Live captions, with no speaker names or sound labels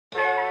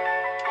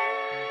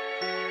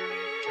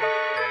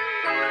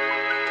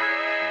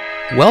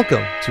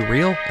Welcome to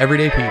Real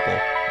Everyday People,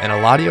 an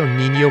Eladio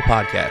Nino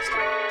podcast.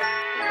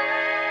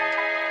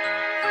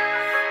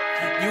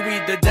 You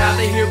either die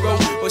the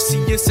hero or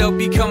see yourself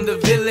become the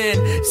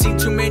villain. Seen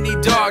too many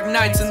dark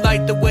nights and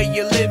like the way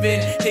you're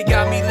living. It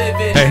got me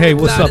living. Hey,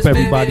 what's up,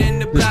 everybody?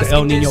 This is the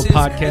El Nino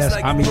podcast.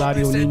 I'm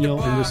Eladio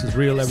Nino, and this is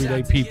Real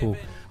Everyday People.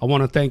 I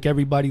want to thank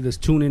everybody that's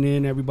tuning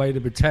in, everybody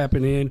that's been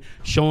tapping in,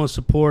 showing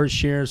support,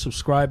 sharing,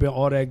 subscribing,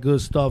 all that good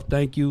stuff.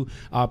 Thank you.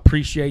 I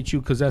appreciate you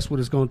because that's what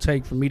it's going to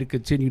take for me to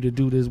continue to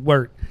do this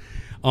work.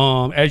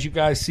 As you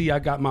guys see, I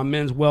got my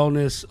Men's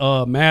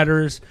Wellness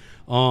Matters.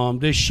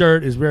 This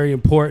shirt is very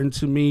important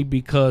to me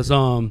because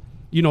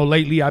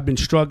lately I've been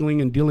struggling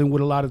and dealing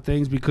with a lot of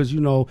things because,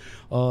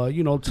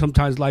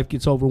 sometimes life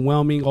gets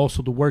overwhelming.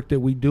 Also, the work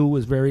that we do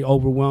is very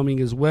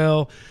overwhelming as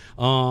well.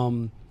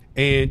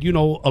 And,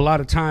 a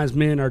lot of times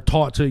men are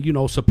taught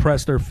to,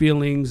 suppress their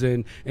feelings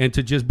and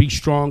to just be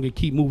strong and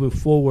keep moving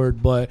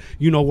forward. But,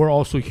 we're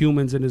also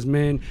humans, and as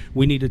men,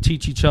 we need to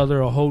teach each other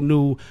a whole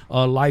new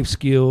life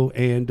skill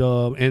and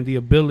the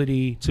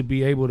ability to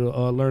be able to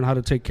learn how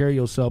to take care of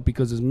yourself,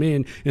 because as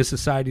men in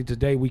society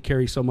today, we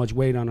carry so much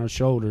weight on our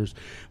shoulders.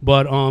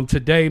 But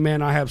today,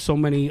 man, I have so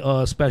many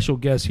special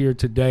guests here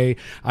today.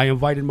 I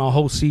invited my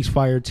whole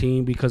Ceasefire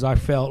team because I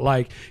felt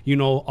like,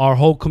 our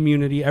whole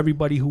community,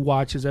 everybody who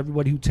watches,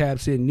 everybody who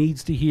taps in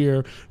needs to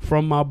hear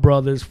from my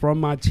brothers, from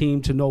my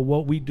team, to know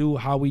what we do,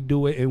 how we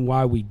do it, and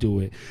why we do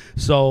it.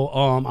 So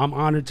I'm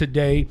honored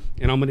today,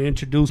 and I'm going to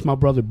introduce my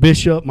brother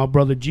Bishop, my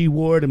brother G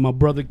Ward, and my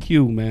brother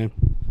Q, man.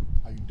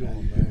 How you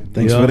doing, man?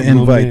 Thanks for the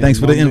invite. Thanks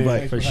for the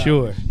invite. For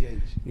sure.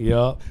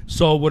 Yeah.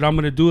 So what I'm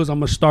going to do is I'm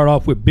going to start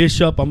off with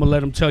Bishop. I'm going to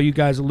let him tell you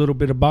guys a little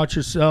bit about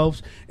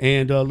yourselves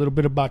and a little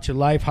bit about your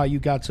life, how you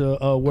got to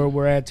where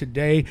we're at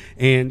today,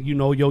 and,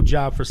 your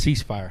job for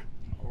Ceasefire.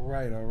 All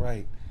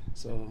right.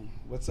 So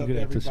what's up, You're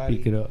gonna everybody? have to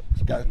speak it up.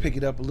 Got to pick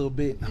it up a little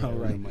bit. All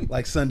right,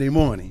 like Sunday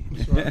morning.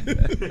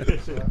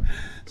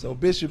 So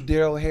Bishop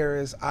Daryl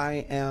Harris,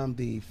 I am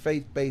the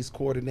faith-based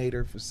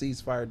coordinator for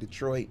Ceasefire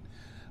Detroit.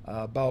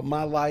 About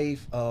my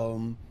life,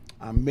 I'm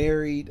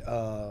married.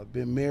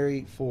 Been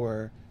married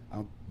for,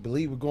 I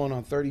believe we're going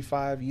on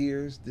 35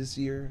 years this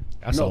year.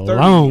 That's a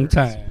long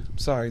time.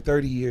 Sorry,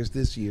 30 years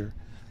this year.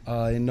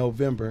 In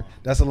November.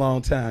 That's a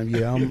long time.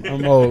 Yeah,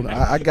 I'm old.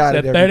 I got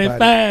it, everybody.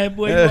 35,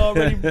 boy, you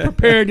already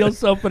prepared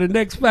yourself for the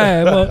next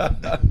 5.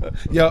 Huh?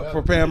 Yep,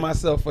 preparing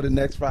myself for the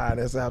next 5.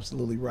 That's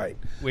absolutely right.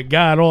 With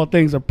God, all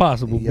things are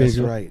possible, That's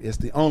Bishop. right. It's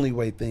the only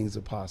way things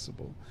are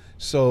possible.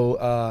 So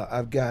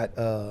I've got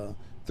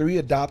 3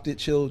 adopted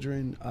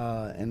children,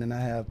 and then I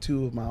have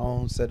 2 of my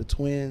own set of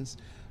twins.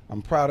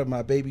 I'm proud of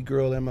my baby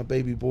girl and my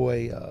baby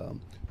boy.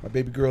 My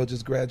baby girl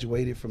just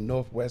graduated from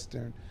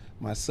Northwestern.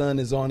 My son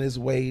is on his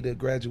way to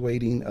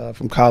graduating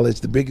from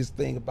college. The biggest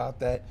thing about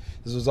that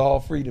is it was all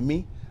free to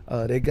me.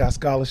 They got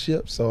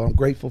scholarships, so I'm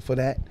grateful for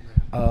that.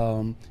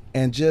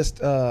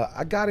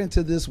 I got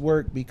into this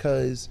work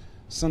because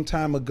some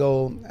time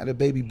ago I had a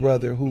baby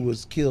brother who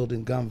was killed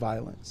in gun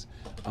violence.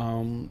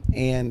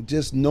 And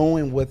just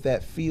knowing what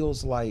that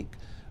feels like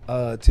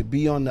to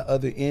be on the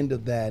other end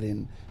of that,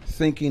 and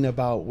thinking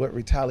about what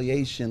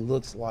retaliation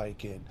looks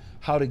like and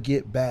how to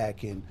get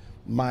back, and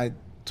my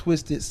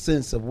twisted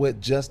sense of what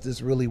justice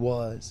really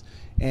was.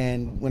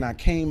 And when I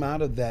came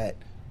out of that,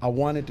 I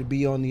wanted to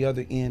be on the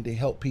other end to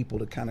help people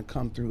to kind of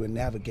come through and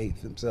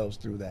navigate themselves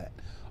through that.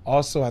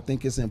 Also, I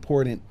think it's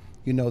important,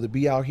 to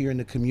be out here in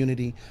the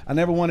community. I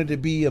never wanted to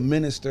be a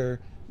minister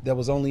that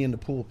was only in the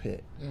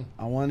pulpit.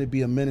 I wanted to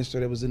be a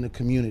minister that was in the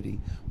community.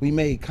 We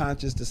made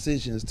conscious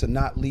decisions to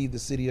not leave the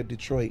city of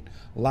Detroit.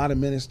 A lot of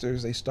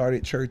ministers, they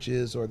started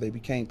churches or they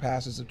became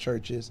pastors of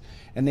churches,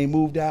 and they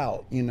moved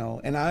out, and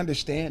I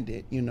understand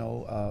it,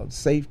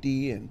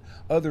 safety and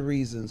other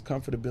reasons,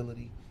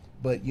 comfortability.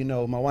 But,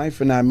 my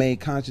wife and I made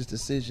conscious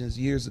decisions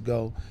years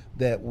ago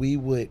that we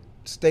would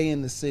stay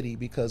in the city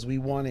because we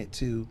wanted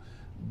to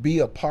be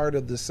a part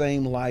of the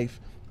same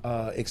life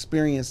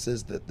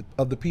experiences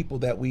of the people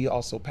that we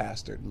also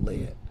pastored and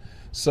led.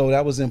 So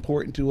that was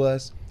important to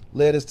us,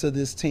 led us to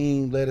this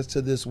team, led us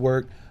to this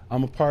work.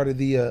 I'm a part of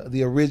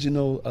the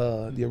original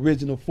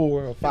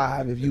 4 or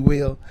 5, if you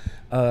will,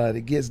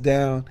 that gets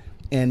down.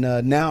 And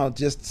now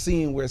just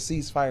seeing where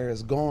Ceasefire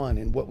has gone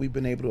and what we've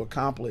been able to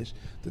accomplish,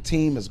 the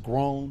team has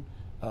grown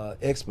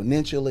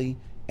exponentially,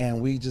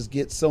 and we just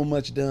get so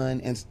much done.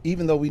 And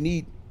even though we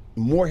need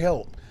more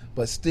help,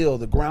 but still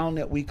the ground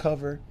that we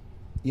cover,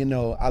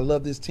 I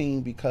love this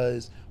team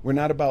because we're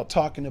not about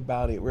talking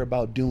about it, we're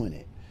about doing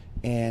it.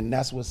 And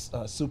that's what's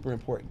super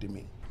important to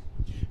me.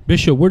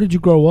 Bishop, where did you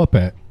grow up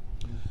at?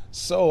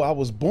 So I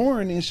was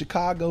born in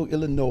Chicago,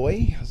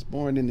 Illinois. I was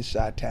born in the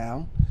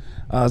Chi-Town.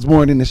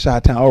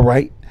 All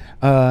right.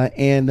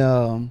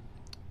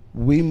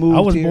 We moved. I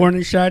was here. born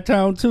in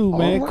Chi-Town too,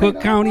 man.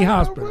 Cook County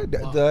Hospital.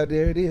 Right.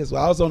 There it is.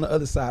 Well, I was on the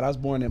other side. I was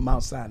born in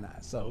Mount Sinai,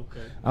 so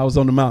I was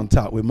on the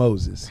mountaintop with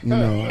Moses.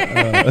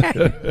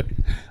 I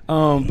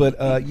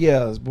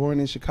was born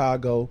in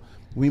Chicago.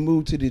 We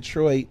moved to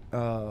Detroit.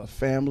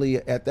 Family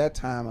at that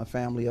time, a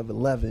family of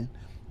 11,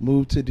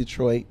 moved to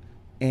Detroit,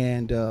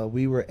 and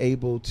we were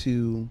able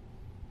to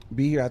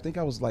be here. I think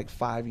I was like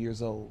 5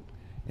 years old,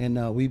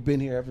 and we've been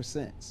here ever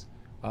since.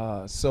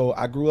 So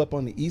I grew up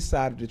on the east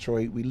side of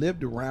Detroit. We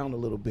lived around a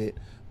little bit,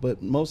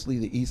 but mostly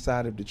the east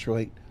side of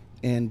Detroit.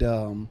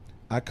 And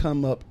I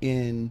come up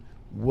in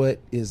what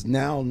is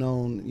now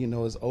known,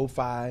 as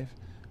 05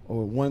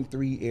 or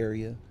 13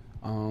 area.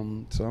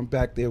 So I'm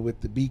back there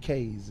with the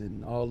BKs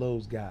and all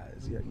those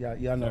guys.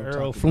 Y'all know the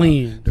Earl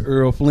Flynn. The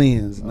Earl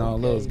Flynn's and all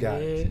those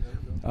guys.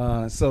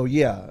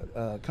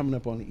 Coming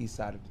up on the east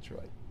side of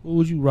Detroit. What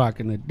was you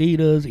rocking?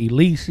 Adidas,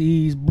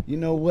 Elysees? You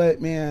know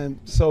what, man?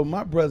 So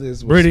my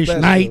brothers were British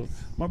special. Knights.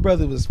 My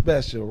brother was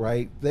special,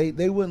 right?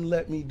 They wouldn't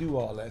let me do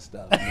all that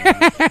stuff.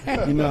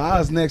 I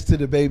was next to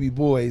the baby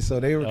boys, so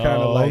they were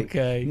kind of like,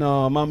 okay.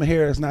 No, Mama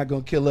Harris not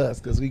going to kill us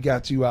because we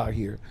got you out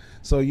here.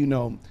 So,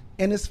 and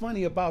it's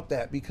funny about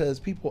that because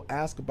people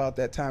ask about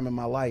that time in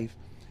my life.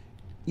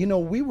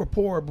 We were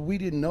poor, but we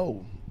didn't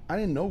know. I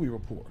didn't know we were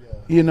poor. Yeah.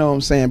 You know what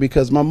I'm saying?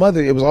 Because my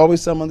mother, it was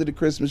always something under the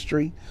Christmas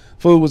tree.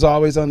 Food was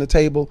always on the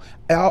table.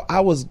 I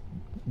was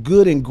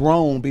good and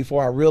grown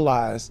before I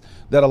realized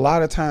that a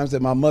lot of times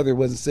that my mother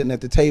wasn't sitting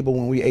at the table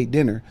when we ate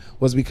dinner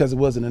was because it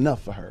wasn't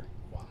enough for her.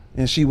 Wow.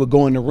 And she would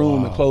go in the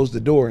room and close the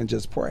door and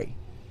just pray.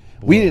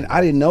 Wow.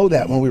 I didn't know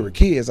that when we were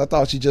kids. I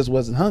thought she just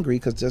wasn't hungry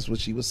because that's what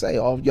she would say.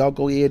 Oh, y'all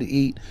go ahead and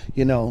eat,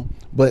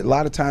 But a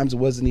lot of times it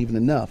wasn't even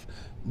enough.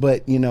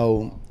 But,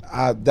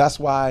 that's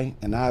why,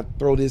 and I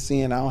throw this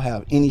in, I don't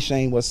have any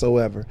shame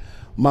whatsoever.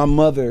 My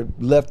mother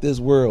left this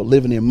world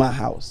living in my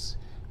house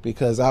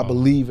because I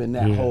believe in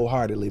that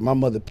wholeheartedly. My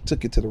mother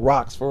took it to the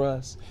rocks for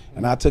us,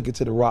 and I took it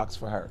to the rocks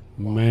for her.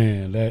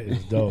 Man, that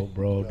is dope,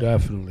 bro.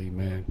 Definitely,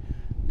 man.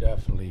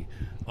 Definitely.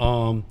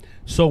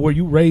 So were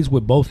you raised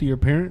with both of your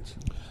parents?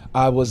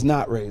 I was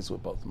not raised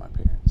with both of my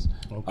parents.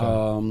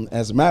 Okay.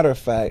 As a matter of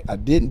fact, I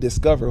didn't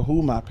discover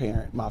who my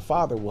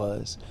father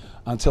was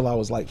until I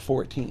was like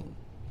 14.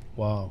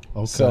 Wow.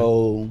 Okay.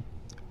 So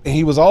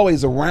he was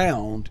always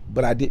around,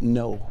 but I didn't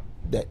know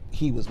that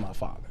he was my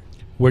father.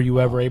 Were you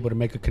ever able to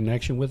make a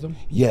connection with him?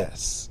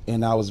 Yes,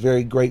 and I was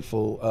very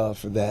grateful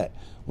for that.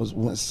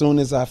 As soon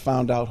as I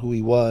found out who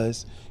he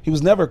was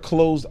never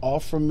closed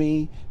off from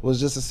me. It was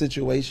just a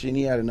situation.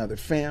 He had another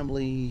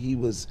family. He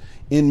was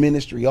in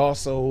ministry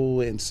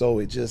also, and so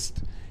it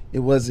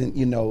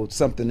wasn't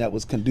something that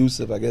was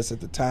conducive, I guess,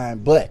 at the time.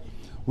 But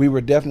we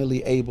were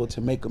definitely able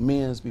to make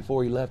amends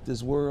before he left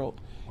this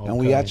world. Okay. And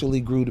we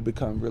actually grew to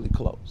become really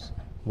close.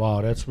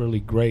 Wow, that's really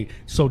great.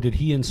 So did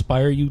he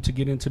inspire you to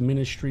get into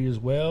ministry as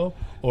well?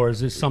 Or is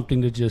this something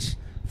that just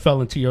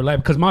fell into your life?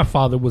 Because my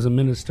father was a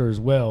minister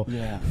as well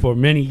for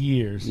many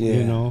years,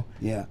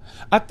 Yeah.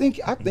 I think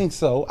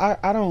so.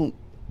 I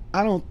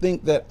don't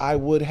think that I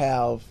would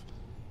have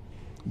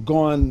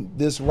gone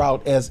this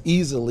route as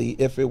easily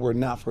if it were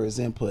not for his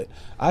input.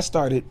 I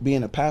started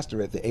being a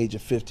pastor at the age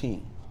of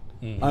 15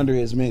 under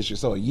his ministry.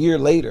 So a year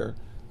later,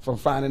 from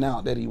finding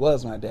out that he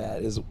was my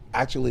dad, is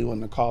actually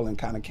when the calling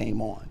kind of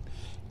came on.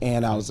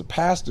 And I was a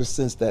pastor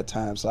since that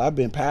time. So I've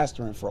been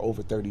pastoring for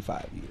over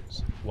 35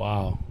 years.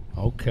 Wow.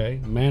 Okay.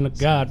 Man of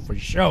God for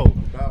sure.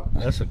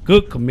 That's a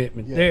good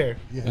commitment there.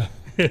 Yeah.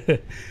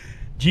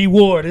 G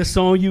Ward, it's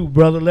on you,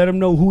 brother. Let them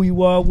know who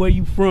you are, where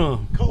you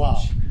from.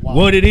 Wow.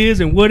 What it is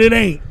and what it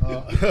ain't.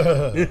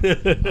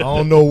 I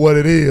don't know what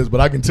it is,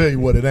 but I can tell you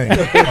what it ain't.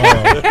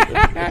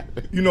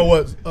 You know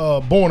what?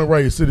 Born and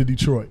raised city of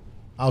Detroit.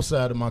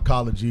 Outside of my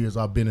college years,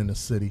 I've been in the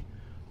city.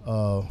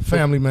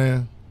 Family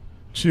man,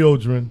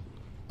 children,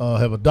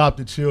 have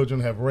adopted children,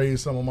 have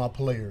raised some of my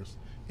players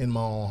in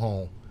my own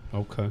home.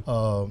 Okay.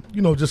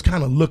 Just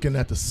kind of looking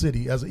at the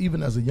city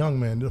even as a young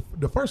man.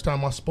 The first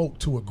time I spoke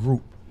to a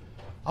group,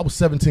 I was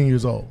 17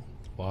 years old.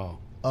 Wow.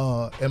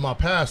 And my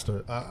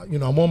pastor,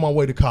 I'm on my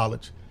way to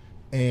college,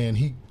 and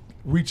he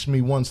reached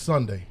me one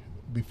Sunday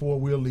before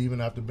we were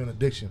leaving after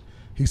benediction.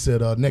 He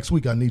said, next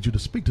week I need you to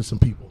speak to some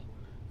people.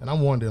 And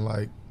I'm wondering,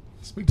 like,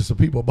 speak to some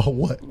people about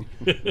what?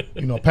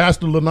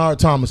 Pastor Leonard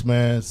Thomas,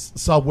 man,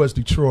 Southwest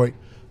Detroit,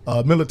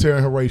 military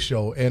and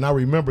Horatio. And I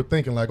remember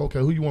thinking, like, okay,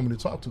 who you want me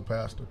to talk to,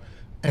 Pastor?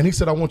 And he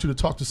said, I want you to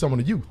talk to some of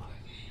the youth.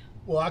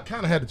 Well, I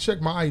kind of had to check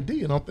my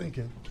ID, and I'm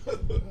thinking,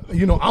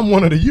 I'm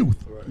one of the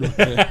youth.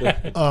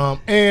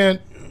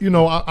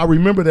 I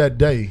remember that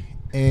day,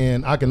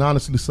 and I can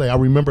honestly say I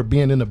remember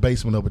being in the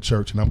basement of a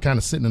church, and I'm kind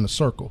of sitting in a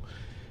circle.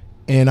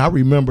 And I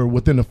remember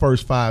within the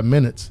first 5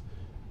 minutes,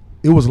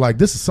 it was like,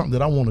 this is something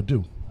that I want to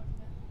do.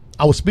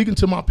 I was speaking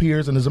to my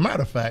peers, and as a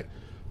matter of fact,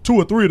 2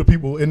 or 3 of the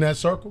people in that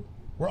circle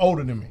were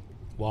older than me.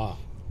 Wow.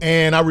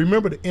 And I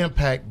remember the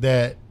impact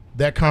that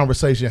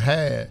conversation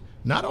had,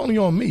 not only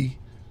on me,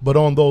 but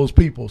on those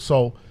people.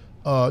 So,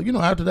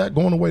 after that,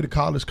 going away to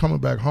college, coming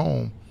back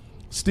home,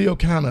 still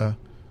kind of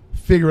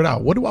figuring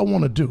out, what do I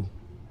want to do?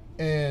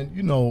 And,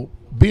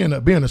 being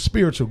a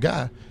spiritual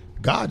guy,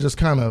 God just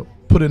kind of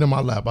put it in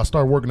my lap. I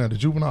started working at the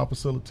juvenile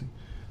facility.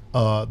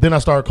 Then I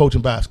started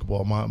coaching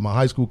basketball. My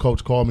high school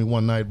coach called me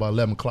one night by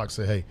 11 o'clock,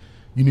 said, hey,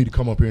 you need to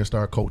come up here and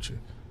start coaching.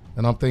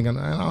 And I'm thinking,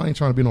 I ain't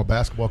trying to be no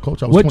basketball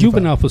coach. What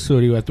juvenile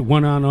facility? At the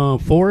one on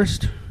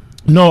Forest?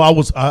 No, I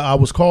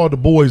was called to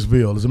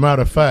Boysville. As a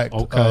matter of fact,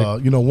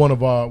 Okay. one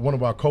of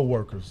our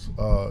coworkers,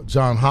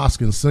 John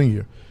Hoskins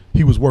Sr.,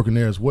 he was working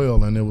there as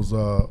well, and it was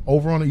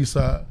over on the east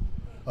side,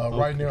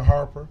 right near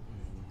Harper.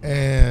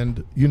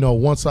 And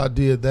once I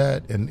did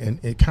that, and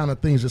it kind of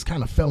things just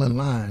kind of fell in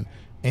line,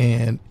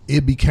 and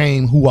it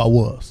became who I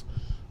was.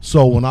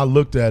 So when I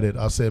looked at it,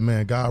 I said,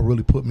 man, God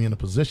really put me in a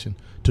position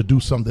to do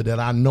something that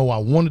I know I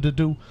wanted to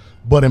do,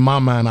 but in my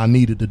mind I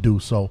needed to do.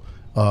 So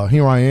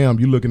here I am.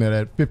 You're looking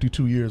at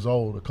 52 years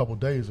old. A couple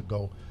days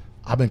ago,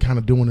 I've been kind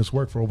of doing this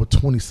work for over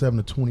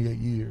 27 to 28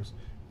 years,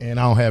 and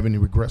I don't have any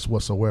regrets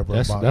whatsoever.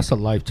 That's a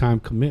lifetime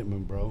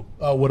commitment, bro.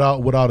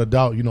 Without a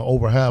doubt,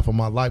 over half of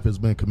my life has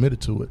been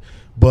committed to it.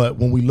 But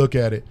when we look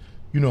at it,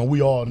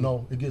 we all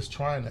know it gets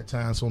trying at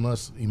times on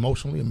us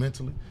emotionally and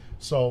mentally.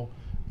 So,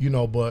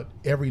 but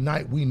every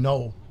night we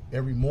know,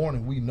 every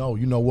morning we know,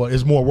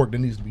 there's more work that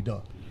needs to be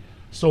done.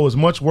 So as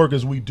much work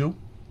as we do,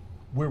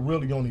 we're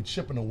really only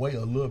chipping away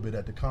a little bit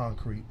at the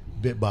concrete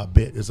bit by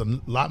bit. There's a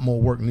lot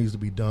more work needs to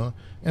be done.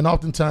 And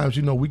oftentimes,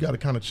 we got to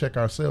kind of check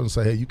ourselves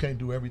and say, hey, you can't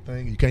do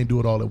everything. You can't do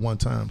it all at one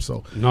time.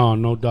 So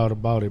no doubt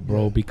about it,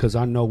 bro, because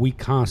I know we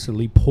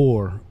constantly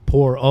pour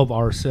of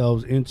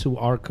ourselves into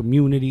our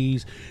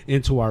communities,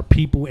 into our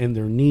people and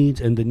their needs,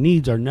 and the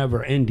needs are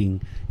never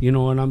ending. You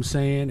know what I'm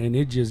saying? And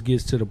it just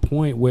gets to the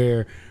point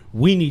where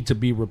we need to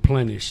be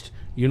replenished.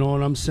 You know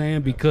what I'm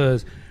saying?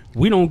 Because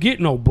we don't get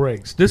no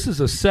breaks. This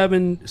is a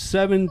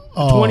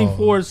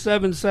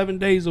 24/7, 7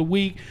 days a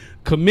week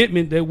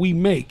commitment that we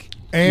make.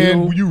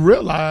 And you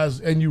realize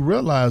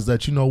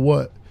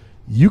that,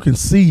 you can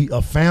see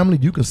a family,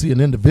 you can see an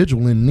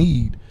individual in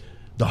need.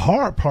 The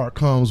hard part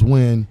comes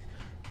when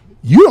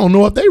you don't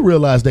know if they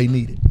realize they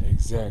need it.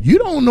 Exactly. You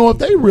don't know if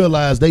they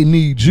realize they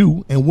need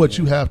you and what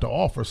you have to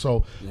offer.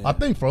 So I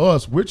think for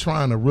us, we're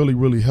trying to really,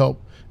 really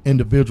help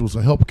individuals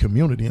and help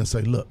community and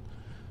say, look,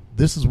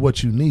 this is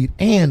what you need,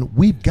 and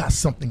we've got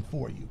something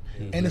for you.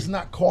 And it's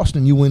not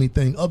costing you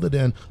anything other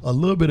than a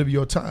little bit of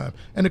your time.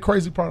 And the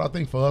crazy part, I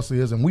think, for us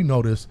is, and we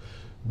know this,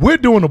 we're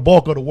doing the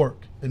bulk of the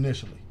work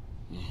initially.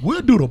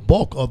 We'll do the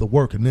bulk of the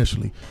work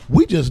initially.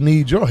 We just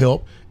need your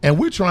help, and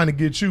we're trying to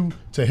get you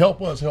to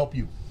help us help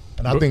you.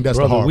 And I think that's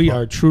Brother, the hard we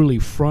part. are truly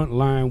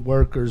frontline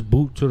workers,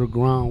 boot to the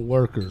ground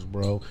workers,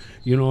 bro.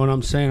 You know what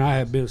I'm saying? I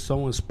have been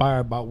so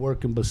inspired by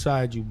working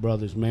beside you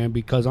brothers, man,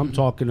 because I'm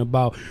talking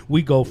about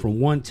we go from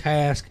one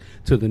task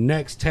to the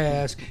next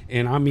task,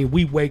 and I mean,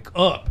 we wake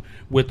up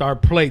with our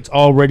plates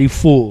already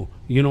full.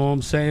 You know what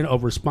I'm saying?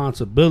 Of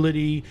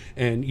responsibility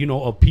and,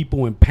 of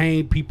people in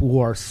pain, people who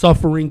are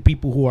suffering,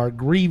 people who are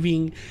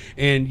grieving.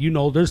 And,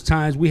 there's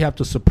times we have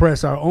to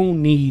suppress our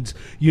own needs,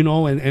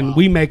 and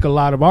we make a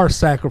lot of our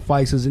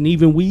sacrifices, and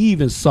we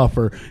even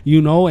suffer,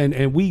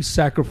 and we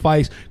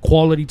sacrifice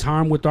quality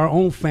time with our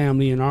own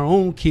family and our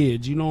own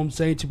kids, you know what I'm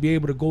saying, to be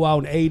able to go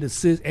out and aid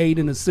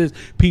and assist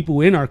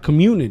people in our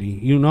community,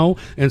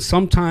 and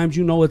sometimes,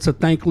 it's a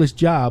thankless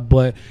job,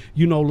 but,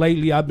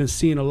 lately I've been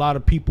seeing a lot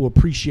of people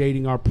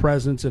appreciating our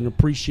presence and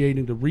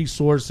appreciating the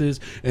resources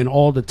and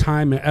all the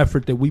time and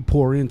effort that we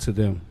pour into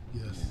them.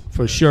 Yes.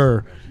 For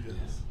sure.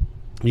 Yes.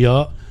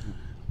 Yeah.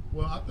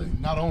 Well, I think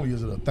not only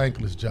is it a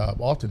thankless job,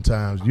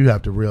 oftentimes you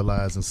have to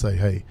realize and say,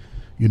 hey,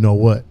 you know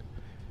what?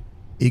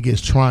 It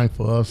gets trying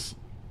for us,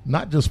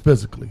 not just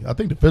physically. I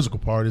think the physical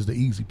part is the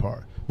easy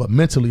part, but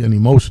mentally and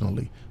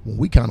emotionally, when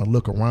we kind of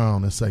look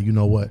around and say, you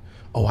know what?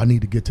 Oh, I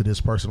need to get to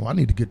this person. Or I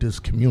need to get this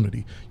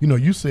community.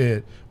 You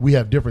said we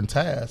have different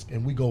tasks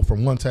and we go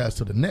from one task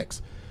to the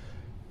next.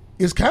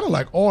 It's kind of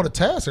like all the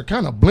tasks are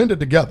kind of blended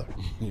together.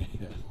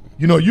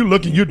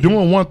 You're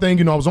doing one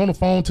thing. I was on the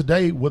phone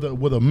today with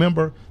a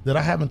member that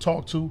I haven't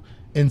talked to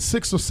in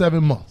 6 or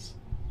 7 months.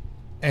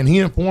 And he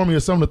informed me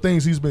of some of the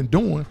things he's been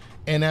doing.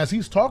 And as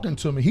he's talking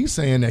to me, he's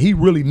saying that he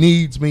really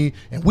needs me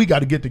and we got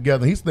to get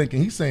together. He's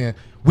saying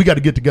we got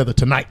to get together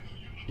tonight.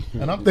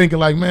 And I'm thinking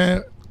like,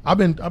 man, I've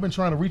been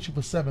trying to reach you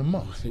for 7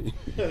 months.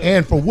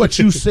 And for what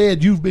you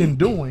said you've been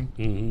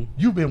doing,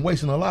 you've been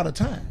wasting a lot of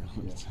time.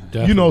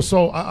 Definitely.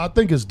 So I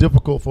think it's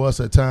difficult for us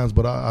at times,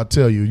 but I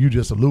tell you, you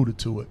just alluded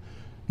to it.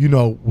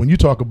 When you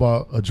talk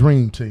about a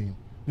dream team,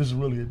 this is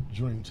really a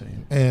dream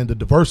team. And the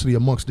diversity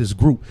amongst this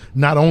group,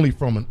 not only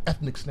from an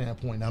ethnic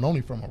standpoint, not only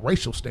from a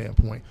racial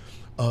standpoint,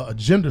 a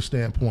gender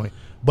standpoint,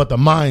 but the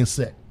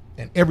mindset.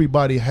 And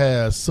everybody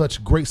has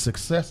such great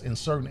success in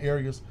certain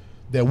areas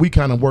that we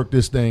kind of work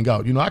this thing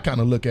out. I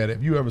kind of look at it.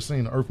 If you ever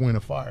seen Earth, Wind,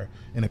 and Fire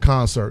in a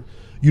concert,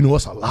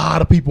 it's a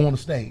lot of people on the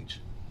stage,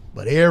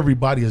 but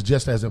everybody is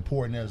just as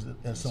important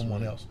as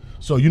someone else.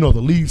 So, the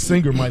lead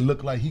singer might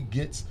look like he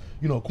gets,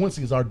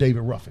 Quincy is our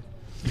David Ruffin.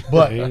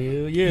 But,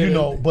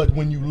 but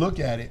when you look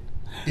at it,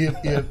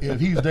 if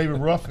he's David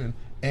Ruffin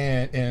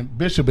and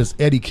Bishop is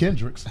Eddie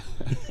Kendricks,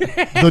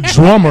 the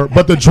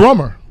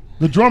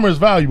drummer is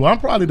valuable. I'm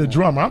probably the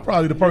drummer. I'm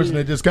probably the person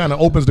that just kind of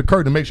opens the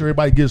curtain to make sure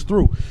everybody gets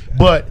through.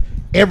 But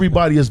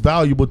everybody is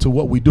valuable to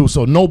what we do.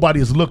 So nobody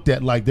is looked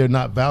at like they're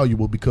not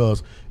valuable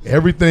because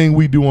everything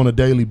we do on a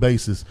daily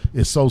basis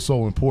is so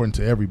important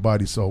to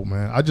everybody. So,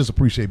 man, I just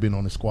appreciate being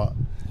on this squad.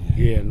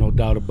 Yeah, no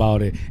doubt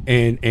about it.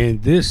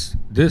 And this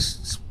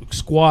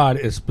squad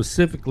is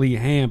specifically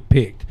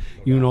handpicked.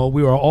 You know,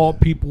 we are all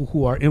people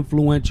who are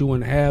influential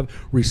and have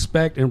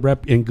respect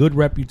and good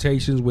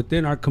reputations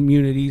within our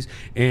communities,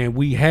 and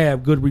we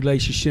have good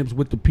relationships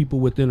with the people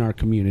within our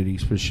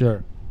communities for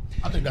sure.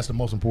 I think that's the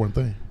most important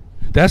thing.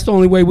 That's the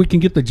only way we can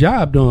get the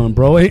job done,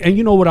 bro. And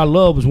you know what I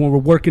love is when we're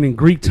working in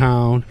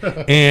Greektown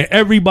and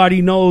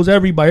everybody knows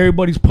everybody.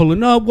 Everybody's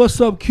pulling up.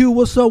 What's up, Q?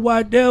 What's up,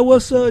 Waddell?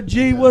 What's up,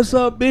 G? What's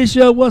up,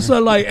 Bishop? What's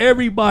up? Like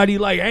everybody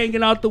like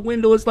hanging out the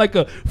window. It's like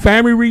a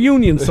family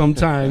reunion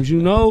sometimes,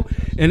 you know?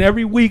 And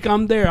every week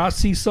I'm there. I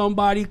see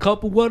somebody,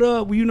 couple, what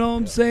up? You know what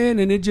I'm saying?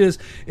 And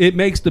it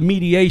makes the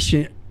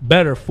mediation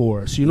better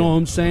for us, you know what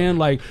I'm saying?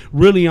 Like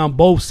really on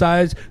both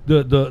sides,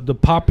 the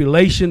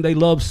population, they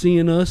love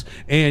seeing us,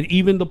 and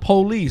even the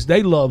police,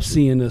 they love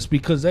seeing us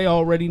because they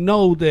already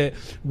know that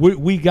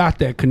we got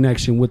that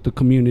connection with the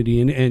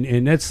community,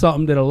 and that's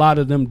something that a lot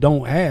of them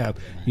don't have,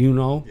 you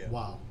know.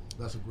 Wow,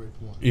 that's a great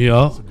point.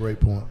 Yeah, that's a great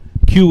point.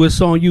 Q,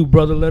 it's on you,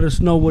 brother. Let us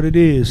know what it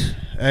is.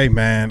 Hey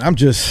man, I'm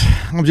just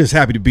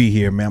happy to be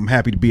here, man. I'm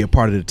happy to be a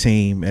part of the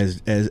team.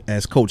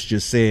 As Coach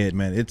just said,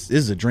 man, it's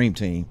a dream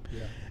team. Yeah.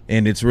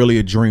 And it's really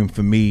a dream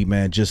for me,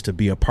 man, just to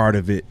be a part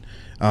of it.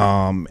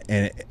 And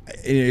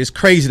it's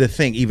crazy to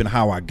think even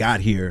how I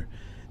got here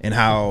and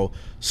how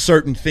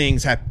certain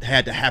things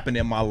had to happen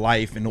in my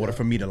life in order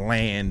for me to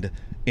land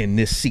in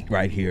this seat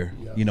right here,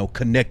 you know,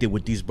 connected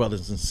with these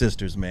brothers and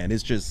sisters, man.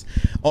 It's just,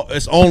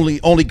 it's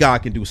only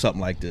God can do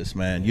something like this,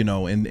 man, you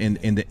know, and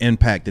the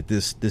impact that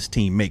this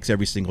team makes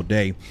every single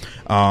day.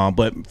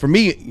 But for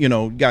me, you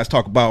know, you guys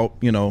talk about,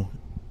 you know,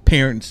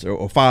 parents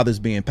or fathers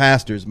being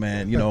pastors,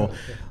 man, you know.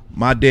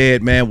 My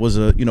dad, man, was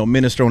a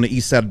minister on the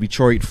east side of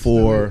Detroit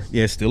for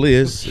still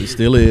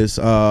is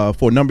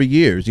for a number of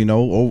years, you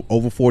know,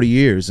 over 40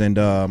 years, and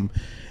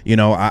you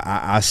know,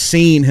 I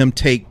seen him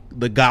take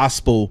the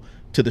gospel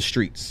to the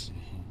streets.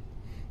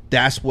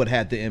 That's what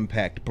had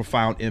the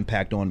profound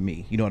impact on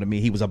me. You know what I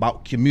mean? He was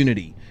about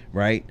community,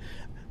 right?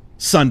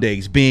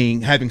 Sundays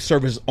having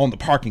service on the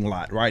parking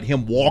lot, right?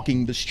 Him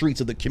walking the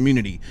streets of the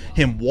community,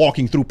 him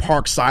walking through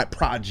Parkside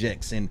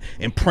projects and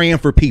praying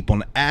for people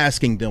and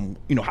asking them,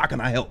 you know, how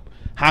can I help?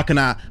 How can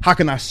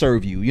I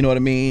serve you? You know what I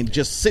mean?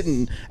 Just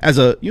sitting as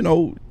a,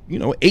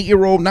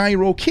 8-year-old,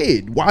 9-year-old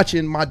kid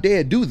watching my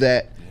dad do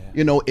that,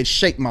 you know, it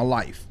shaped my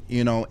life,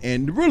 you know,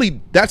 and really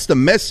that's the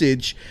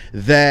message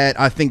that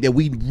I think that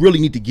we really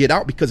need to get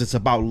out, because it's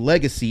about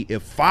legacy.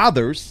 If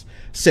fathers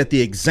set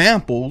the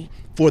example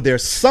for their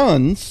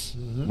sons,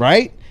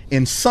 right?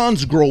 And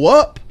sons grow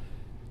up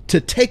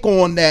to take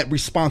on that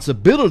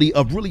responsibility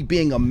of really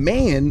being a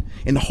man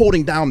and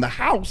holding down the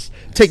house,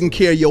 taking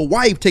care of your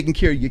wife, taking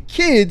care of your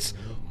kids,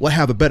 we'll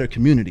have a better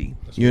community,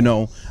 you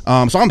know.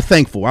 So I'm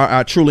thankful.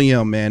 I truly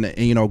am, man.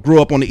 And, you know,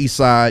 grew up on the east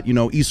side, you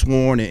know, East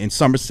Warren and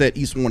Somerset,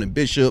 East Warren and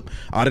Bishop,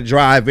 out of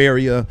Drive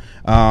area.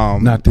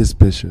 Not this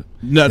Bishop.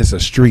 It's a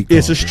street.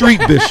 It's a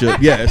street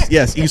Bishop.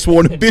 Yes. East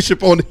Warren and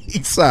Bishop on the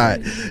east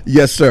side.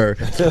 Yes, sir.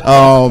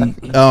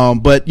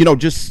 But you know,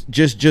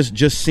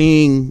 just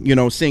seeing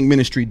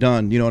ministry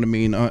done. You know what I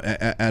mean?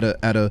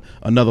 At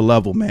another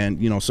level, man.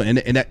 You know, so and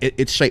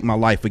it shaped my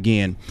life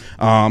again.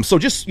 So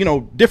just, you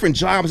know, different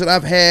jobs that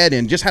I've had,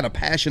 and just had a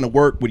passion to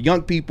work with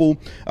young people,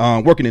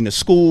 working in the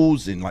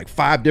schools in like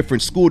 5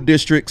 different school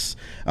districts.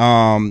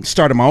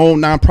 Started my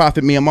own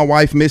nonprofit. Me and my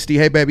wife Misty.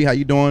 Hey, baby, how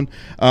you doing?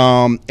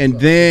 And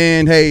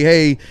then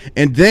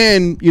and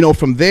then, you know,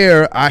 from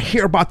there I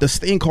hear about this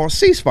thing called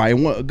Ceasefire,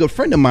 and a good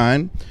friend of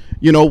mine,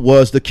 you know,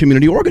 was the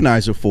community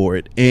organizer for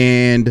it.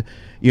 And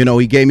you know,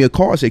 he gave me a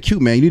call and said, Q,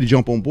 man, you need to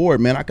jump on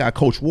board, man. I got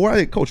Coach Ward. I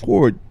think Coach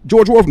Ward,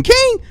 George Ward from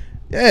King.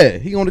 Yeah,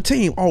 he on the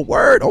team. Oh,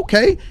 word.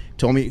 Okay.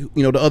 Told me,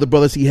 you know, the other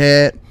brothers he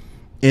had.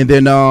 And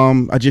then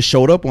I just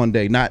showed up one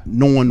day, not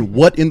knowing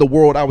what in the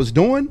world I was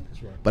doing,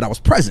 but I was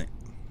present,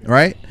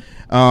 right?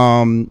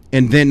 And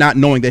then not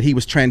knowing that he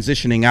was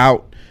transitioning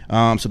out.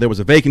 So there was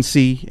a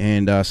vacancy,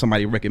 and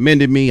somebody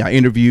recommended me. I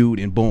interviewed,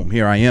 and boom,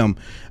 here I am.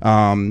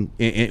 And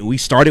we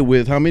started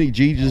with how many?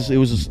 It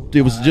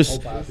was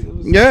just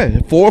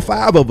 4 or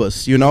 5 of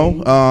us, you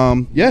know.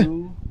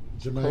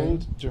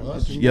 Jermaine.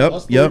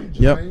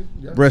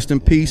 Yep. Rest in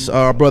peace,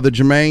 our brother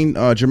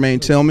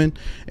Jermaine Tillman,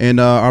 and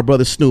our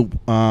brother Snoop.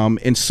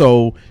 And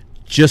so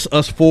just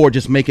us 4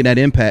 just making that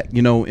impact,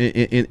 you know,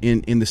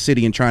 in the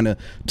city, and trying to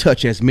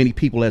touch as many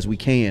people as we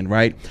can,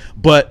 right?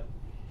 But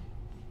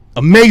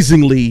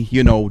amazingly,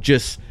 you know,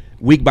 just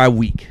week by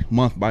week,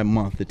 month by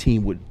month, the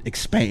team would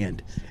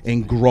expand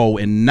and grow,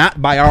 and not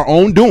by our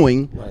own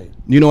doing, right?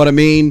 You know what I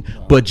mean?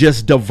 But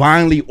just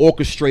divinely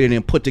orchestrated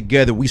and put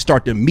together. We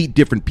start to meet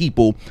different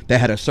people that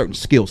had a certain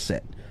skill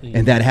set,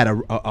 and that had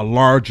a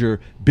larger,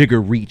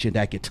 bigger reach, and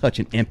that could touch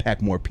and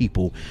impact more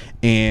people.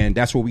 And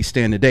that's where we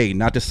stand today.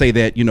 Not to say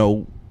that, you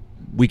know,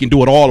 we can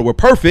do it all or we're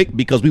perfect,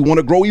 because we want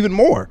to grow even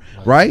more,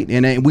 right?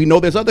 And we know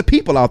there's other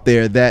people out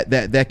there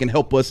that can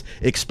help us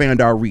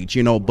expand our reach,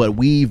 you know. But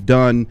we've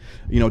done,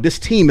 you know, this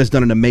team has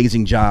done an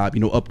amazing job,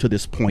 you know, up to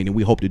this point, and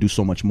we hope to do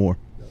so much more.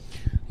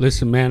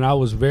 Listen, man, I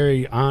was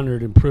very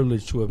honored and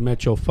privileged to have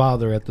met your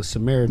father at the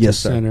Samaritan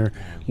Center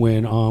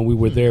when we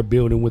were there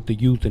building with the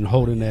youth and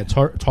holding that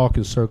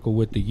talking circle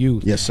with the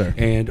youth. Yes, sir.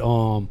 And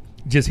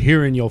just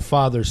hearing your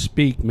father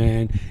speak,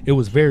 man, it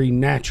was very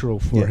natural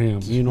for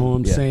him. You know what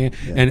I'm saying?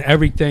 Yeah. And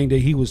everything that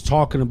he was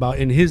talking about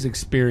in his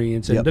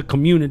experience and the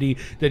community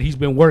that he's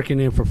been working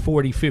in for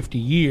 40, 50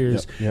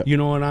 years, you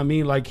know what I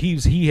mean? Like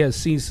he has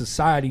seen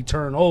society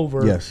turn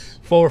over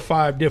 4 or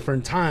 5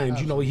 different times.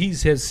 Absolutely. You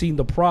know, has seen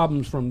the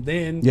problems from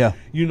then,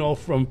 you know,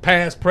 from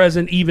past,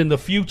 present, even the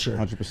future.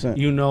 100%.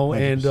 You know,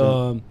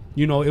 100%. And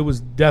you know, it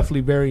was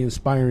definitely very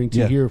inspiring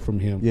to hear from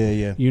him.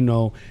 You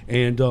know,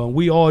 and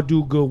we all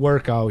do good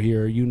work out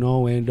here, you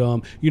know,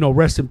 and you know,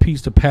 rest in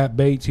peace to Pat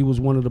Bates. He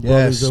was one of the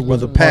brothers that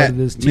was a part of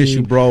this team. Miss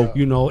you, bro.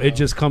 You know, it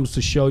just comes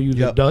to show you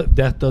that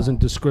death doesn't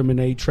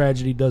discriminate,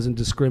 tragedy doesn't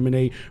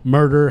discriminate,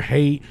 murder,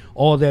 hate,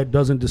 all that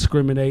doesn't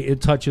discriminate.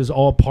 It touches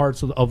all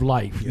parts of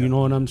life. You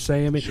know what I'm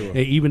saying? And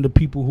even the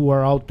people who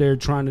are out there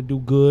trying to do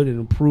good and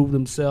improve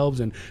themselves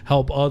and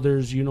help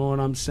others, you know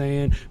what I'm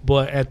saying?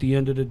 But at the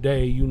end of the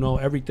day, you know,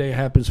 everything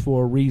happens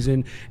for a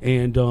reason,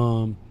 and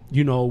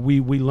you know,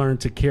 we learn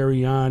to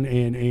carry on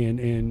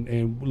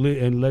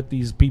and let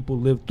these people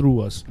live through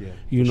us,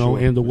 you know,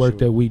 and the work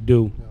that we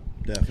do.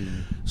 Definitely.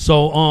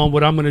 So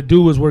what I'm gonna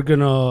do is we're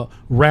gonna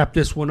wrap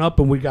this one up,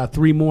 and we got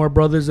 3 more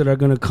brothers that are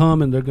gonna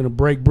come and they're gonna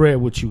break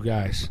bread with you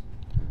guys.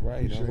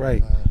 Right, all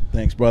right.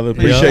 Thanks, brother.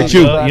 Appreciate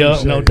you.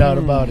 No doubt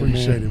about it.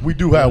 Appreciate it. We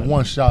do have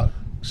one shout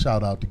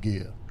out to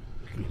give.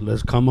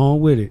 Let's come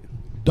on with it.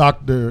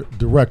 Dr.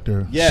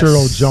 Director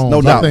Cheryl Jones.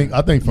 No doubt.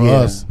 I think for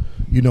us,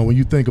 you know, when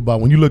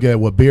you look at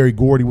what Barry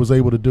Gordy was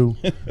able to do,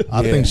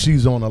 I think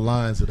she's on the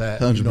lines of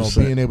that. 100%. You know,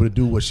 being able to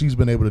do what she's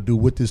been able to do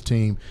with this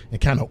team and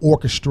kind of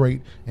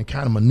orchestrate and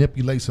kind of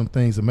manipulate some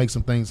things and make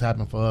some things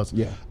happen for us.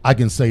 Yeah. I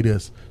can say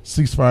this: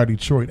 Ceasefire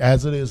Detroit,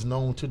 as it is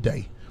known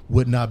today,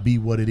 would not be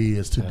what it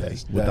is today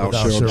without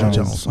Cheryl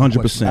Jones.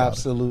 100%.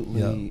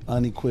 Absolutely,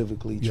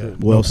 unequivocally true.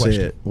 Well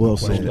said. Well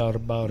said. No doubt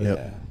about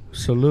it.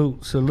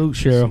 Salute, Cheryl.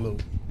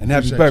 Salute. And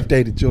happy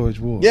birthday to George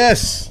Ward.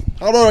 Yes.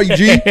 How old are you,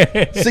 G?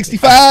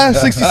 65,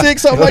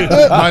 66, something like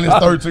that? Minus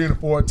 13 to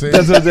 14.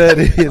 That's what that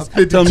is.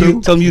 Tell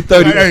me you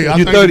 30. Hey, I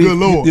you're thank 30. the good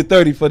Lord. You're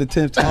 30 for the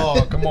 10th time.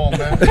 Oh, come on,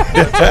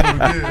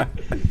 man.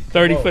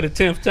 30 for the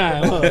 10th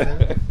time,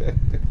 huh?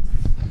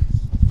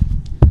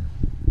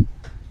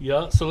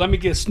 Yeah, so let me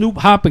get Snoop,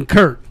 Hop, and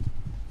Kurt.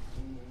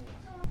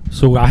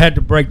 So I had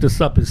to break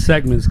this up in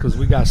segments because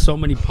we got so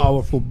many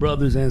powerful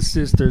brothers and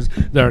sisters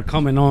that are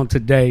coming on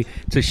today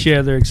to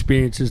share their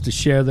experiences, to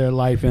share their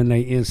life and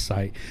their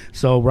insight.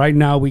 So right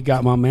now we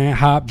got my man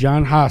Hop,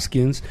 John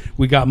Hoskins.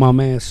 We got my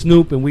man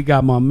Snoop, and we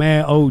got my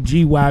man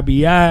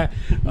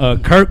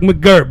OGYBI, Kirk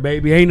McGirt,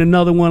 baby. Ain't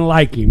another one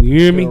like him. You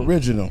hear me?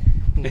 Original.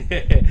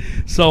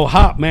 So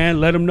Hop, man,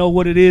 let them know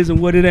what it is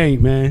and what it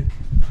ain't, man.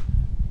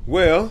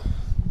 Well,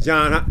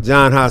 John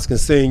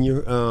Hoskins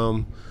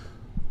Sr.,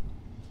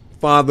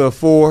 father of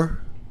 4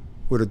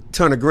 with a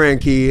ton of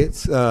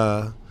grandkids.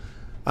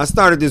 I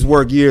started this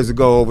work years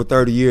ago, over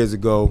 30 years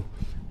ago,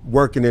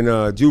 working in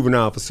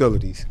juvenile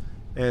facilities.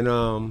 And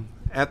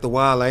after a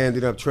while, I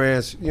ended up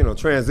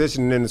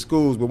transitioning into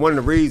schools. But one of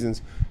the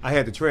reasons I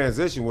had to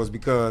transition was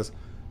because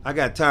I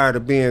got tired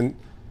of being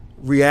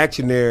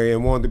reactionary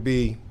and wanted to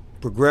be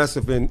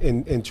progressive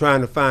in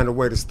trying to find a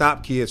way to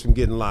stop kids from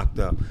getting locked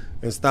up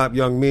and stop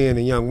young men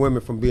and young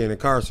women from being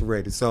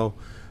incarcerated. So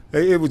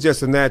it was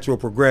just a natural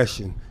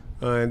progression.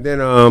 And then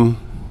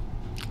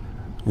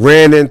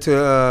ran into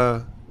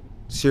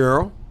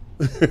Cheryl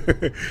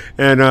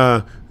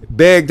and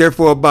begged her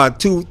for about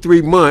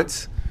 2-3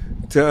 months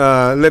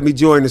to let me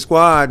join the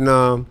squad.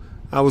 And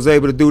I was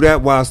able to do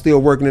that while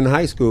still working in the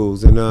high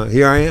schools. And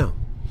here I am.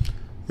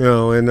 You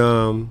know,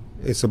 and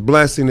it's a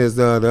blessing, as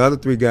the other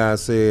 3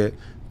 guys said,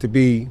 to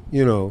be,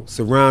 you know,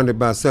 surrounded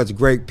by such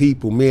great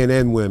people, men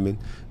and women,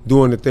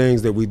 doing the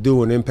things that we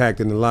do and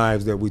impacting the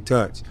lives that we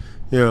touch.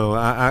 You know,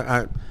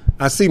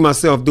 I see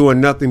myself doing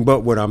nothing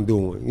but what I'm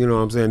doing. You know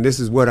what I'm saying? This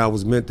is what I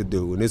was meant to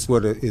do, and this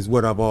is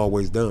what I've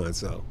always done.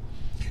 So,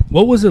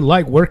 what was it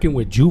like working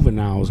with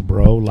juveniles,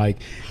 bro? Like,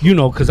 you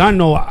know, because I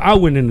know I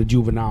went in the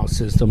juvenile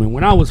system, and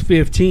when I was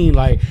 15,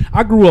 like,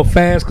 I grew up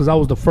fast because I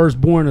was the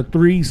firstborn of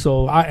 3.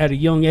 So at a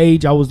young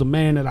age, I was the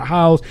man of the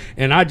house,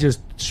 and I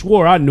just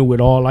swore I knew it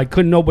all. Like,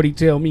 couldn't nobody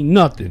tell me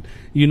nothing,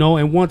 you know.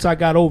 And once I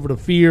got over the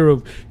fear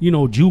of, you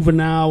know,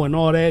 juvenile and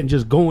all that, and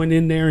just going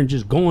in there and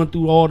just going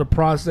through all the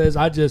process,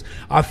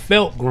 I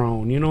felt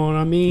grown, you know what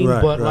I mean?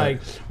 Right, but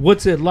like,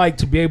 what's it like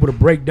to be able to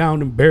break down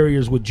them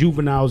barriers with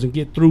juveniles and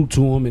get through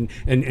to them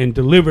and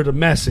deliver the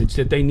message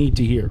that they need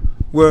to hear?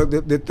 Well,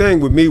 the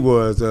thing with me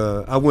was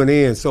I went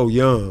in so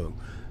young,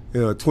 you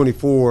know,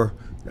 24.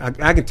 I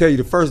can tell you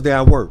the first day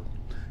I worked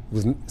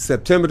was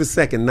September the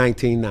 2nd,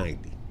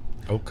 1990.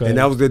 Okay. And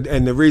that was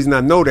the reason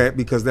I know that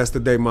because that's the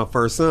day my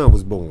first son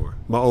was born.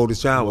 My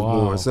oldest child was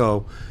born.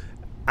 So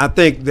I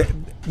think that,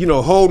 you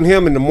know, holding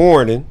him in the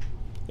morning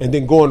and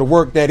then going to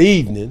work that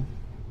evening,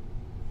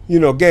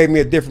 gave me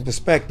a different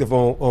perspective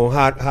on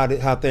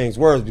how things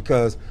work,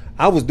 because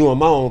I was doing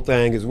my own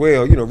thing as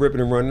well, ripping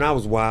and running. I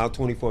was wild,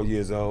 24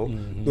 years old,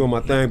 doing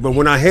my thing. But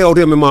when I held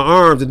him in my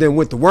arms and then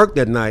went to work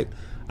that night,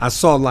 I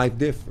saw life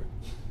different.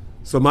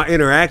 So my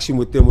interaction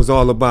with them was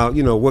all about,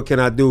 what can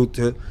I do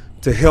to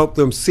help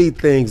them see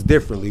things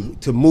differently,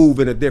 to move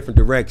in a different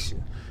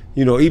direction.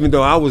 Even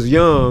though I was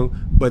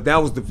young, but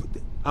I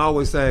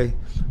always say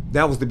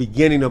that was the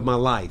beginning of my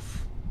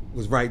life,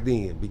 was right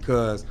then,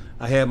 because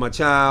I had my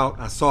child,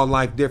 I saw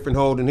life different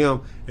holding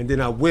him, and then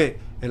I went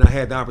and I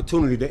had the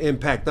opportunity to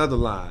impact other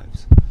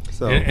lives.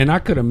 So and I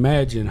could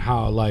imagine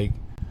how, like,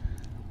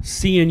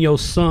 seeing your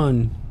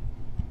son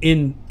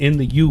in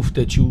the youth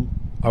that you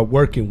are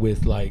working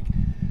with, like,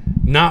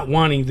 not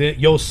wanting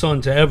your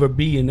son to ever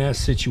be in that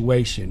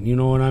situation. You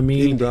know what I mean?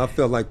 Even though I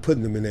felt like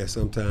putting him in there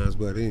sometimes,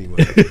 but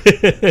anyway.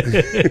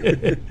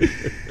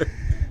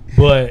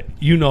 But,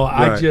 Right.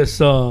 I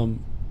just,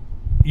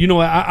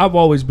 I've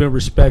always been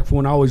respectful,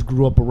 and I always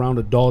grew up around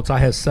adults. I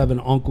had 7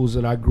 uncles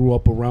that I grew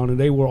up around, and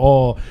they were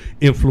all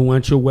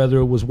influential, whether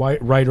it was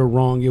right or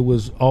wrong. It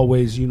was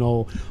always,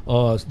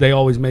 they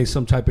always made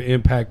some type of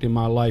impact in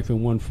my life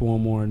in one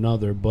form or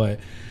another. But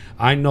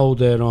I know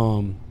that,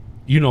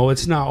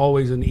 it's not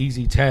always an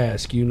easy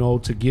task,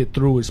 to get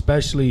through,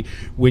 especially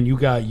when you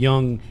got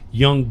young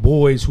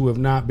boys who have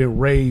not been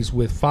raised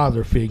with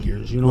father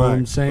figures, what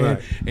I'm saying?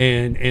 Right.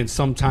 And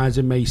sometimes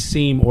it may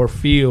seem or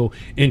feel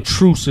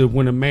intrusive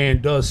when a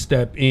man does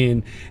step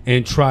in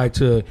and try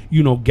to,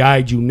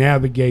 guide you,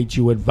 navigate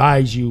you,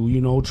 advise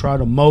you, try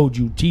to mold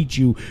you, teach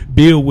you,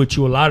 build with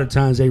you. A lot of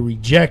times they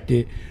reject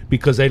it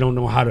because they don't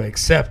know how to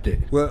accept it.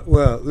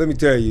 Well, let me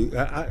tell you,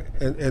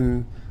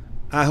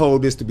 I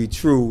hold this to be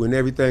true in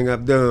everything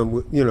I've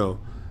done.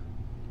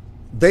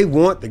 They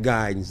want the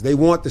guidance, they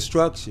want the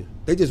structure.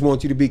 They just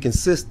want you to be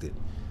consistent.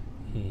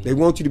 They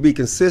want you to be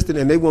consistent,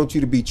 and they want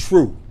you to be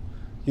true.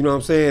 You know what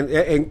I'm saying?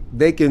 And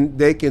they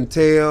can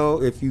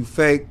tell if you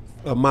fake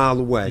a mile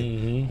away.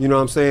 You know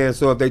what I'm saying?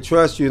 So if they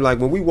trust you, like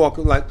when we walk,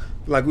 like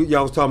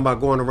y'all was talking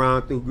about going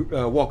around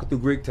through walking through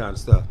Greektown and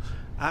stuff.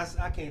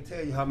 I can't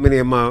tell you how many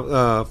of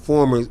my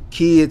former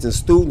kids and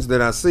students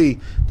that I see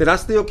that I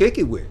still kick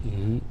it with.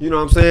 You know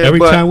what I'm saying? Every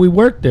time we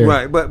work there.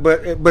 Right,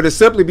 but it's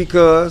simply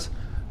because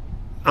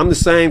I'm the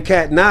same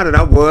cat now that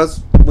I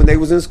was when they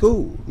was in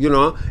school.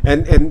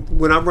 And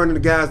when I run into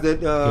guys that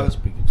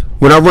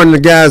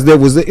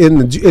was in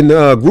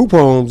the group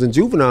homes and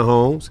juvenile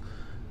homes,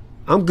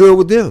 I'm good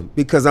with them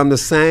because I'm the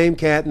same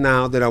cat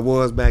now that I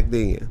was back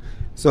then.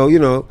 So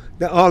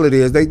all it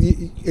is,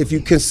 if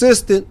you're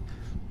consistent,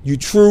 you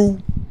true,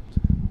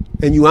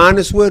 and you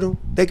honest with them,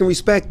 they can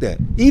respect that.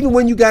 Even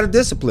when you got to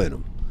discipline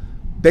them,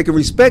 they can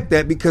respect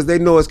that because they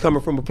know it's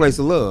coming from a place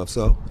of love.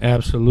 So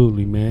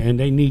absolutely, man. And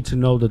they need to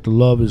know that the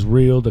love is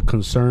real, the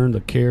concern,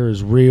 the care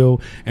is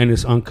real, and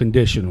it's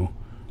unconditional.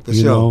 For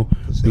sure.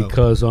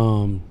 Because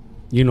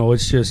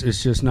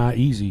it's just not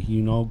easy,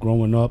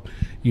 growing up,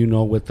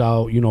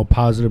 without,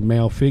 positive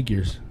male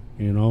figures.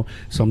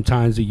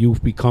 Sometimes the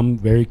youth become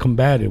very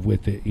combative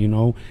with it,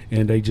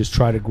 and they just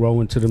try to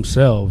grow into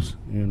themselves,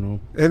 And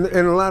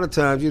a lot of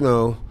times,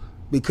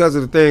 because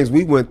of the things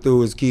we went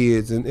through as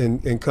kids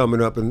and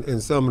coming up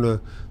and some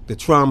of the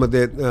trauma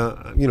that,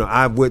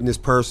 I've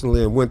witnessed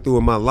personally and went through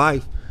in my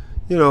life,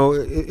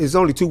 it's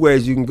only 2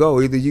 ways you can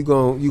go. Either you're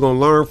gonna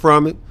learn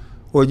from it,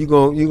 or you're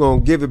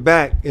gonna give it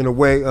back in a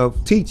way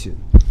of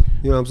teaching.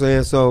 You know what I'm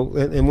saying? So,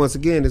 and once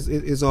again,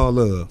 it's all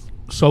love.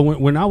 So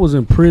when I was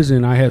in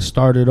prison, I had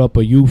started up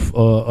a youth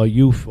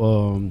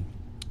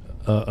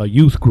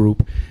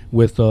group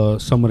with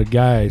some of the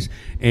guys,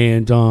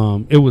 and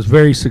it was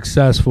very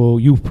successful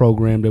youth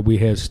program that we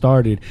had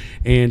started.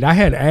 And I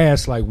had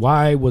asked, like,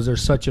 why was there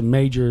such a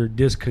major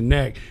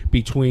disconnect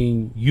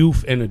between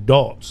youth and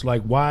adults?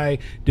 Like, why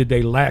did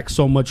they lack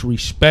so much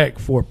respect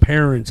for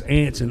parents,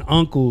 aunts, and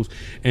uncles?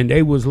 And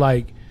they was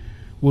like,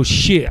 well,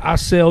 shit, I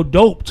sell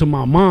dope to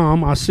my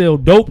mom. I sell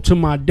dope to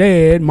my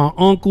dad, my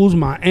uncles,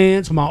 my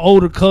aunts, my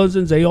older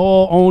cousins. They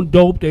all own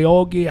dope. They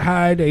all get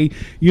high. They,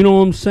 you know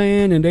what I'm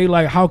saying? And they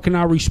like, how can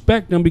I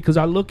respect them? Because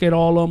I look at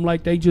all of them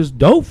like they just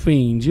dope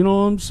fiends. You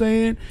know what I'm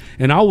saying?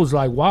 And I was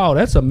like, wow,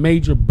 that's a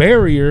major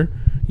barrier.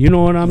 You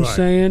know what I'm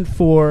saying?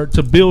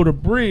 To build a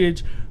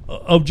bridge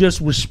of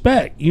just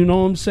respect, you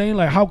know what I'm saying?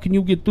 Like, how can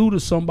you get through to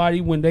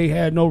somebody when they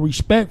had no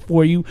respect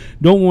for you,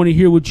 don't want to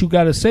hear what you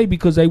got to say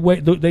because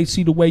they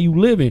see the way you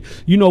living?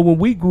 When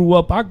we grew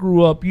up, I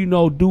grew up,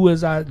 do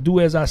as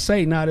I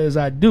say, not as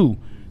I do.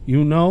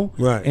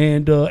 Right.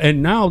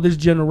 And now this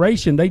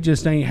generation, they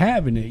just ain't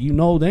having it.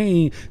 They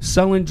ain't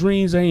selling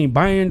dreams, they ain't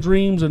buying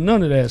dreams, or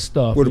none of that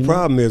stuff. Well, the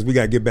problem is we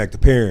got to get back to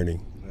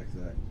parenting.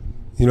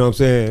 You know what I'm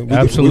saying?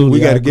 Absolutely, we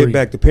got to get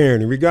back to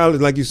parenting,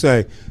 regardless. Like you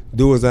say,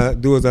 do as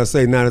I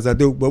say, not as I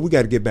do. But we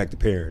got to get back to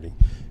parenting,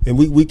 and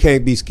we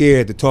can't be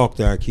scared to talk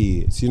to our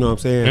kids. You know what I'm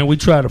saying? And we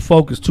try to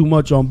focus too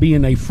much on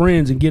being their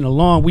friends and getting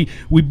along.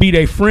 We be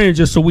their friends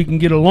just so we can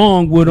get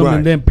along with them,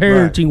 and then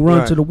parenting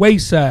run to the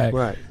wayside.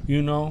 Right.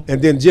 And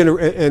then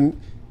and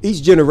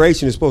each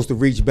generation is supposed to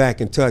reach back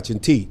and touch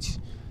and teach.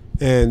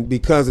 And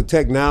because of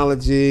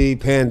technology,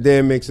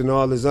 pandemics, and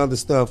all this other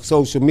stuff,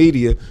 social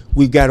media,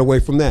 we got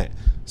away from that.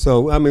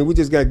 So, I mean, we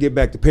just got to get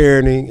back to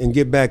parenting and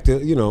get back to,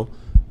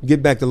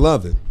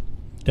 loving.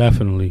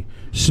 Definitely.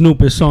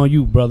 Snoop, it's on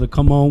you, brother.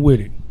 Come on with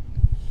it.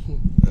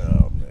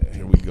 Oh, man,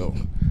 here we go.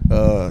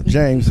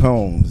 James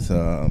Holmes.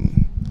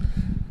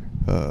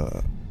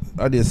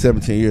 I did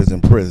 17 years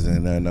in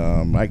prison,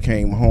 and I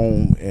came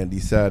home and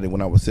decided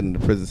when I was sitting in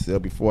the prison cell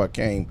before I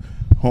came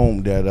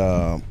home that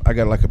I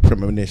got like a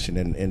premonition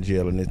in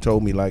jail, and it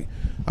told me like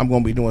I'm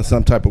going to be doing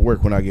some type of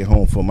work when I get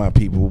home for my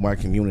people, my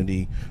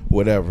community,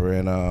 whatever.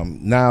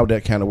 And now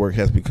that kind of work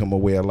has become a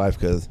way of life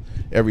because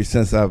ever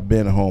since I've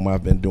been home,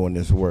 I've been doing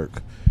this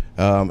work.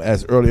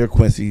 As earlier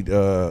Quincy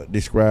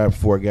described,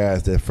 4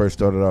 guys that first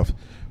started off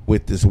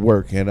with this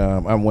work, and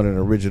I'm one of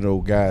the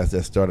original guys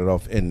that started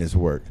off in this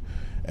work.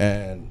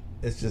 And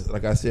it's just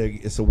like I said,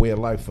 it's a way of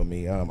life for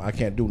me. I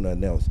can't do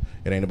nothing else.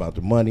 It ain't about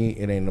the money.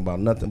 It ain't about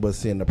nothing but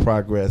seeing the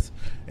progress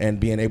and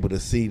being able to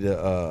see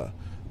the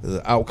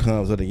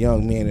outcomes of the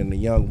young men and the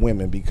young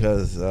women,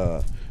 because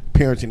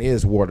parenting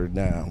is watered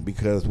down,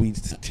 because we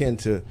tend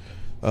to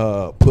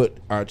put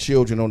our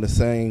children on the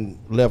same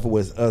level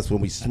as us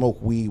when we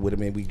smoke weed with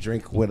them and we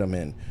drink with them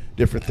and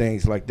different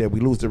things like that. We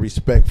lose the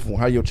respect for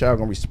how your child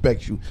gonna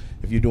respect you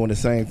if you're doing the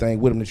same thing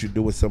with them that you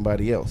do with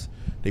somebody else.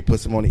 They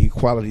put them on the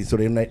equality, so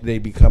they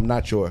become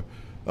not your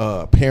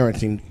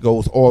parenting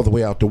goes all the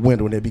way out the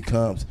window, and it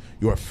becomes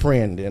your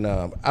friend. And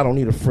I don't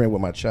need a friend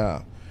with my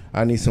child.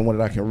 I need someone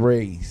that I can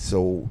raise.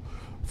 So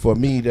for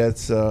me,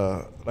 that's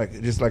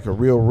just like a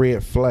real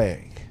red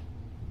flag.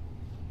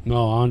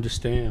 No, I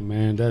understand,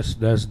 man.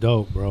 That's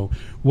dope, bro.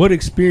 What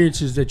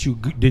experiences did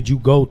you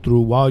go through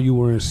while you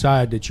were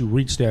inside that you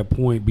reached that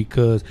point?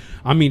 Because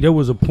I mean, there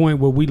was a point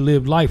where we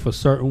lived life a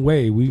certain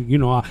way.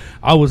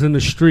 I was in the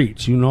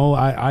streets.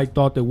 I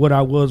thought that what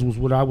I was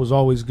what I was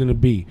always gonna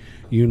be.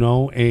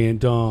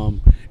 And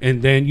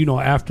then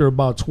after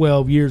about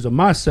 12 years of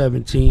my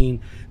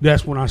 17,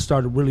 that's when I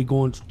started really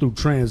going through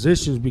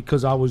transitions,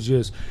 because I was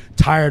just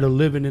tired of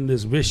living in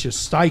this vicious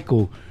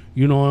cycle.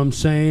 You know what I'm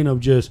saying?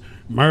 Of just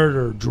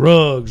murder,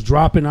 drugs,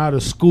 dropping out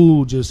of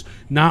school, just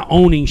not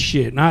owning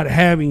shit, not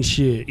having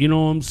shit. You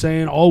know what I'm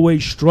saying?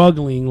 Always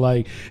struggling.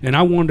 And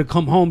I wanted to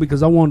come home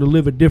because I wanted to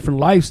live a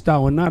different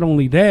lifestyle. And not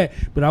only that,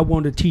 but I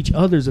wanted to teach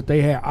others that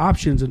they had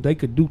options and they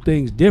could do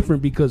things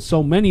different, because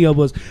so many of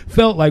us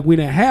felt like we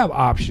didn't have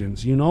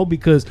options,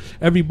 because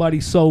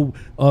everybody's so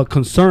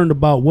concerned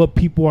about what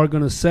people are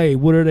going to say.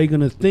 What are they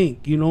going to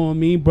think? You know what I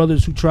mean?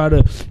 Brothers who try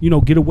to,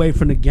 get away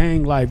from the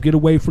gang life, get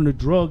away from the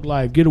drug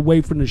life, get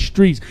away from the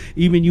streets.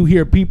 Even you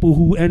hear people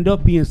who end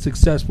up being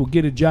successful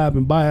get a job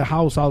and buy a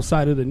house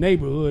outside of the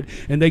neighborhood,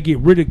 and they get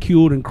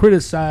ridiculed and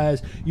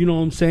criticized,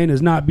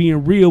 as not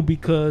being real,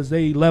 because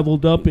they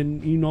leveled up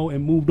and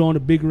and moved on to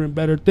bigger and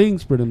better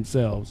things for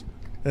themselves.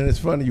 And it's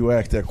funny you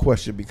asked that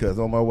question, because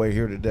on my way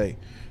here today,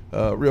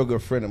 a real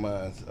good friend of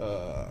mine,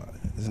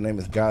 his name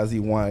is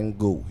Gazi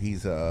Wangu.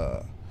 He's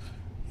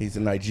a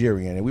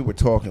Nigerian, and we were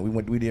talking.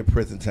 We did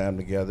prison time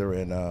together,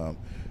 and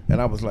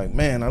I was like,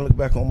 man, I look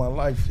back on my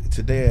life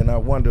today and I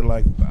wonder,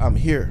 like, I'm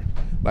here.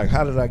 Like,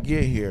 how did I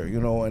get here?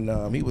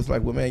 And he was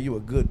like, well, man, you a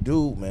good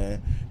dude,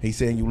 man. He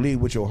said, you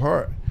lead with your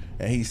heart.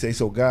 And he said,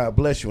 so God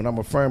bless you. And I'm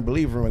a firm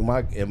believer in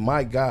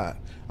my God.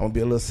 I'm going to be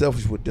a little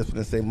selfish with this one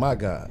and say my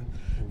God.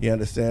 You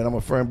understand? I'm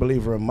a firm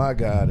believer in my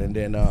God. And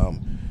then,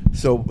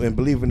 in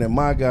believing in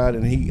my God,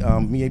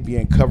 and me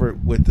being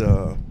covered with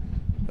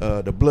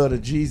the blood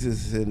of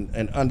Jesus,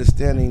 and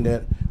understanding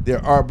that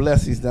there are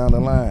blessings down the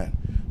line.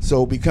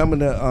 So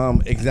becoming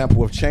an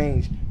example of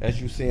change,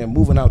 as you're saying,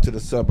 moving out to the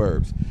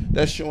suburbs.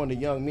 That's showing the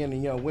young men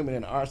and young women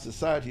in our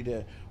society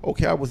that,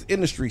 okay, I was in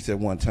the streets at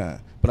one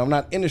time, but I'm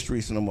not in the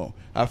streets no more.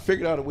 I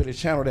figured out a way to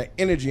channel that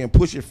energy and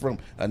push it from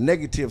a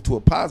negative to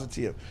a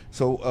positive.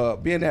 So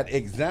being that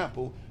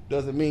example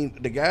doesn't mean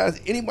the guys,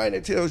 anybody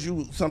that tells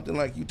you something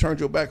like you turned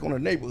your back on the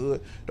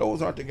neighborhood,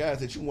 those aren't the guys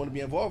that you want to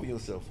be involving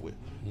yourself with.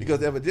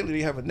 Because evidently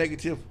they have a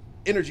negative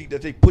energy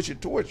that they push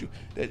it towards you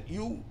that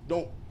you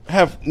don't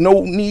have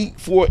no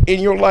need for in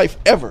your life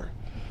ever.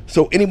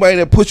 So anybody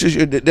that pushes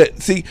you,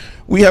 see,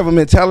 we have a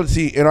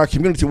mentality in our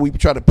community where we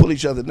try to pull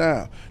each other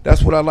down.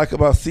 That's what I like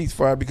about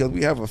Ceasefire, because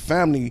we have a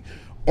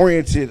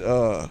family-oriented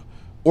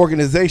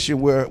organization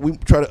where we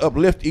try to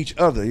uplift each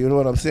other. You know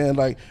what I'm saying?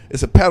 Like,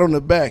 it's a pat on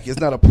the back. It's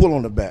not a pull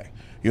on the back.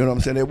 You know what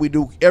I'm saying? That we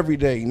do every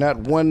day, not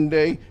one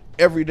day.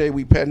 Every day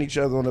we patting each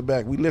other on the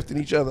back. We lifting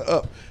each other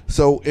up.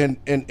 So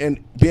and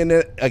being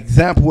that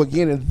example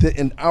again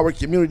in our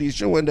community,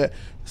 showing that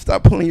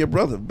stop pulling your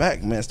brother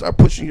back, man. Start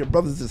pushing your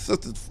brothers and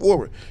sisters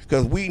forward,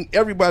 because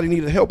everybody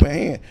need a helping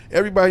hand.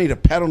 Everybody need a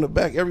pat on the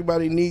back.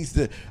 Everybody needs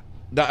that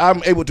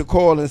I'm able to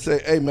call and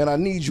say, hey, man, I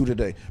need you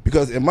today.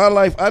 Because in my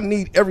life, I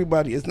need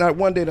everybody. It's not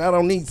one day that I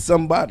don't need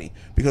somebody,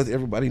 because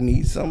everybody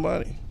needs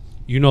somebody.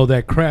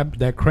 That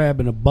crab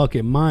in a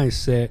bucket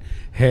mindset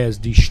has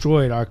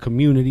destroyed our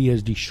community,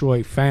 has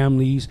destroyed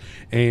families,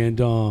 and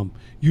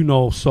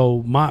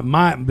so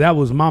my that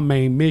was my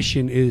main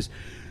mission, is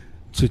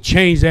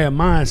change that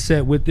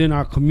mindset within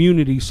our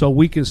community, so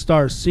we can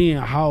start seeing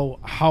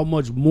how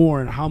much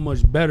more and how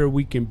much better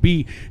we can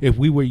be if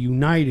we were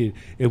united,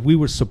 if we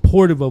were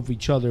supportive of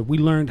each other, if we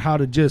learned how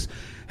to just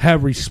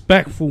have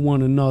respect for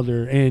one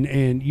another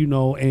and you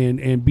know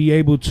and be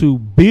able to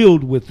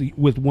build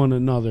with one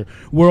another.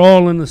 We're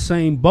all in the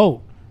same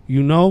boat.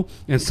 You know,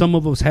 and some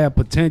of us have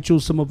potential,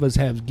 some of us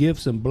have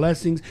gifts and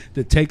blessings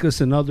that take us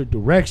in other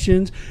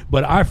directions.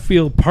 But I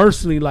feel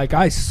personally like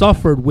I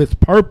suffered with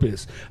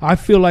purpose. I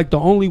feel like the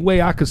only way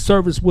I could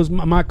service was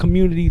my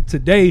community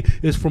today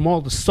is from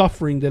all the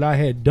suffering that I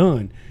had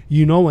done.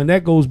 You know, and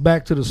that goes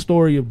back to the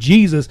story of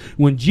Jesus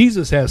when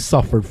Jesus has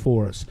suffered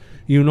for us.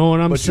 You know what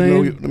I'm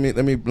saying? You know,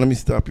 let me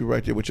stop you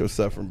right there with your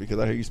suffering, because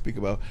I hear you speak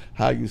about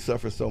how you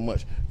suffer so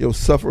much. Your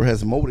suffering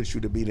has molded you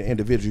to be the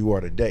individual you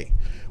are today.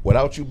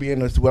 Without you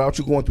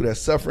going through that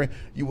suffering,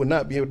 you would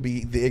not be able to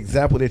be the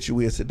example that you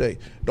is today.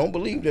 Don't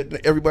believe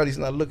that everybody's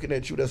not looking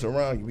at you that's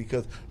around you,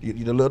 because you're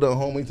the little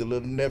homies, the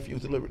little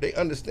nephews, they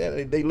understand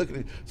it. They look at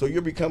it. So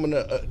you're becoming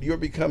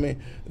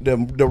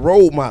the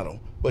role model.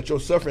 But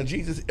your suffering,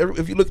 Jesus.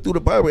 If you look through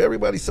the Bible,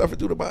 everybody suffered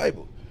through the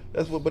Bible.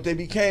 But they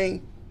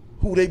became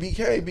who they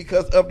became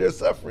because of their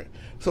suffering.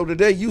 So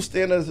today you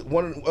stand as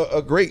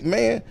a great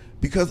man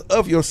because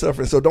of your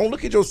suffering. So don't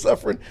look at your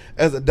suffering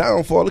as a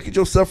downfall. Look at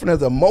your suffering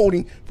as a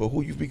molding for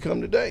who you've become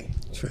today.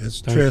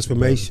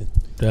 Transformation.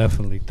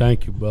 Definitely.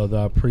 Thank you, brother.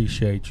 I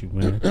appreciate you,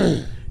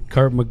 man.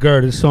 Kurt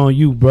McGirt, it's on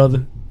you,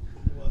 brother.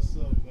 What's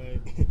up,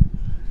 man?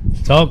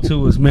 Talk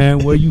to us, man.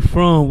 Where you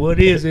from? What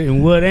is it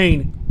and what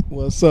ain't it?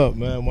 What's up,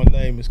 man? My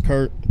name is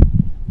Kurt.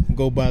 I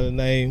go by the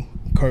name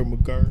Kurt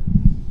McGirt.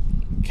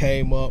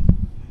 Came up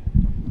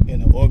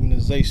in an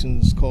organization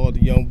that's called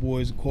the Young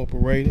Boys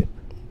Incorporated.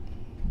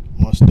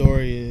 My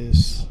story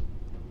is,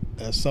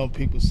 as some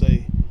people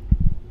say,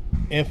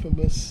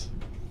 infamous.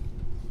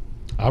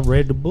 I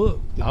read the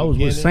book. I was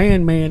with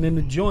Sandman in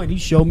the joint. He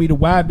showed me the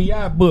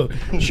YBI book.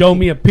 Showed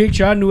me a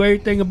picture. I knew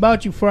everything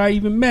about you before I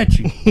even met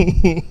you.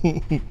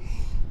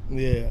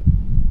 Yeah.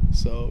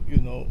 So, you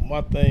know,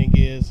 my thing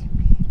is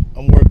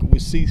I'm working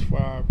with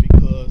Ceasefire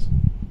because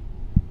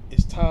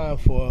it's time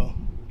for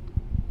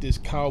this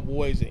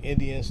cowboys and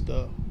Indian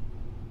stuff.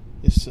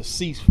 It's to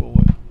cease for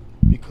it,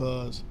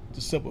 because the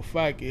simple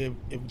fact, if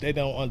they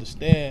don't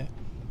understand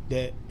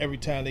that every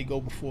time they go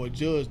before a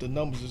judge, the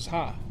numbers is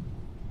high.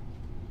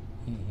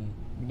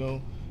 You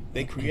know,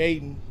 they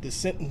creating the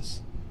sentence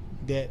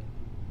that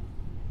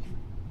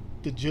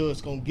the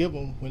judge gonna give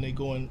them when they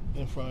go in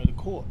front of the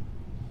court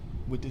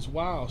with this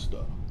wild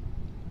stuff.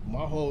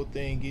 My whole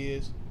thing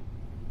is,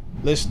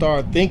 let's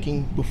start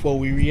thinking before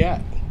we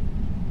react.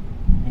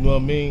 You know what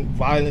I mean?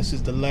 Violence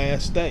is the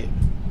last step.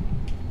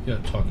 Yeah,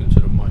 talking to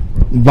the mic,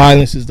 bro.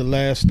 Violence is the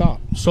last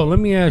stop. So let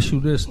me ask you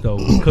this, though,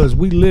 because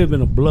we live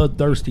in a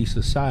bloodthirsty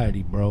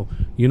society, bro.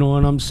 You know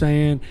what I'm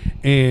saying?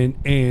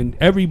 And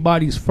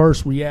everybody's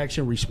first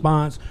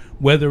response,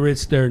 whether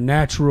it's their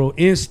natural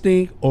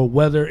instinct or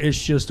whether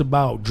it's just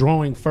about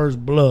drawing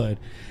first blood,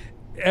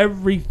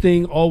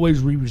 everything always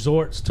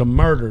resorts to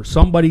murder.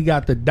 Somebody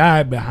got to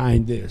die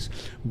behind this.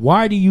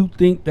 Why do you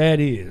think that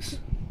is?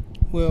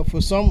 Well, for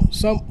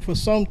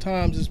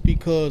sometimes it's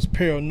because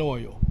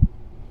paranoia.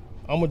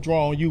 I'm gonna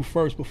draw on you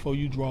first before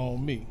you draw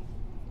on me,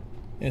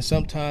 and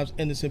sometimes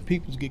innocent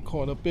people get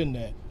caught up in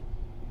that.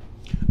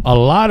 A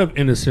lot of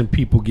innocent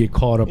people get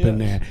caught up in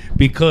that,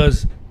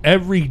 because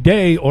every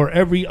day or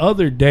every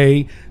other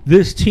day,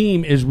 this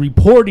team is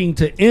reporting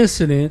to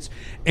incidents,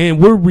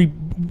 and we're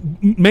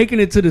making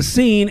it to the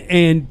scene,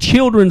 and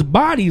children's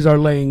bodies are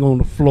laying on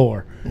the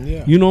floor.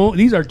 Yeah. You know,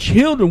 these are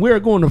children. We are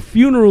going to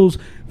funerals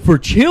for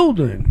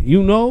children.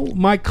 You know,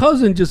 my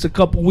cousin just a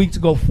couple weeks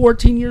ago,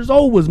 14 years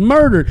old, was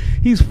murdered.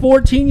 He's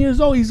 14 years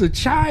old. He's a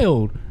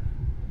child.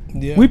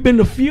 Yeah. We've been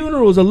to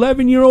funerals,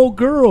 11-year-old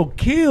girl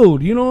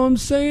killed. You know what I'm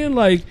saying?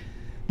 Like,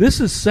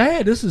 this is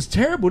sad. This is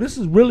terrible. This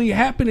is really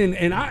happening.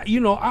 And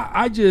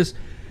I just,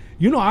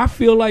 I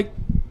feel like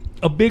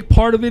a big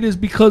part of it is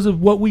because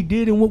of what we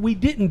did and what we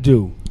didn't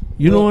do.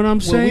 You know what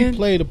I'm saying? We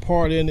played a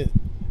part in it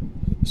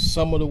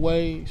some of the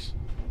ways,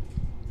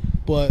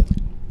 but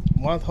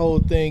my whole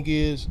thing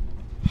is,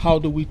 how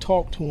do we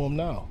talk to them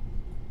now?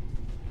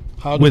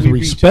 How do with we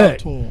respect, reach out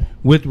to them?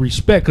 With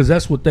respect, because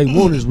that's what they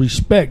want is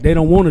respect. They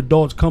don't want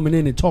adults coming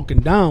in and talking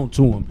down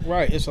to them.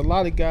 Right. It's a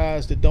lot of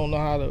guys that don't know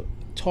how to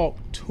talk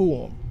to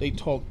them. They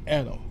talk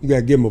at them. You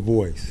gotta give them a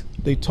voice.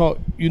 They talk.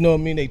 You know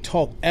what I mean? They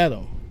talk at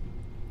them.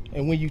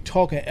 And when you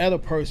talking at a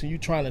person, you're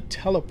trying to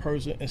tell a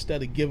person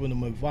instead of giving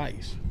them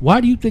advice. Why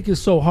do you think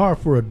it's so hard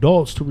for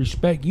adults to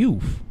respect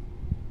youth?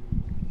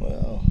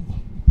 Well,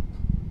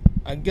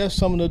 I guess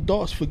some of the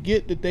adults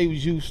forget that they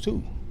was used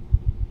to.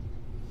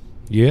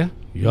 Yeah.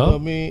 You know what I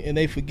mean? And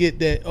they forget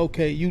that,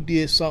 okay, you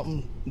did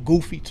something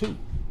goofy too.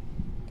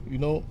 You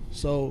know?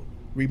 So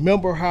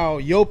remember how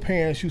your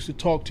parents used to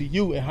talk to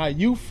you and how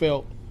you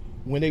felt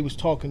when they was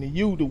talking to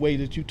you the way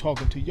that you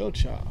talking to your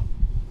child.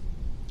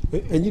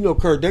 And you know,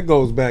 Kurt, that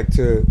goes back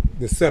to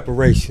the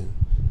separation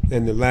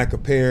and the lack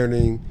of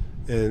parenting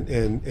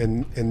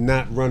and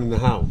not running the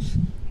house.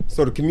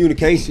 So the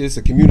communication, it's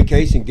a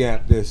communication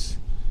gap that's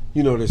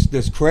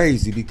that's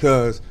crazy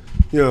because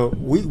we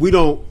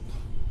don't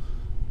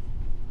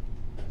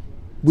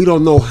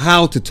know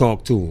how to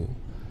talk to them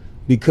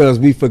because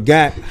we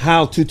forgot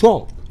how to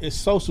talk. It's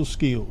social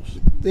skills.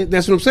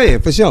 That's what I'm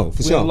saying, for sure.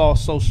 We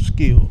lost social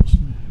skills,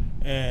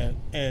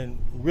 and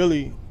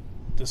really,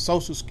 the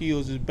social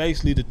skills is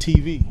basically the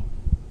TV.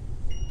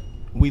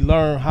 We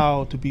learn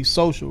how to be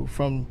social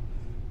from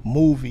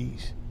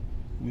movies.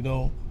 We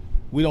don't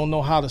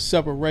know how to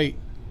separate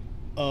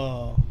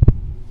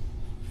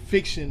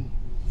fiction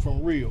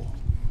from real.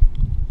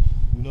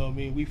 You know what I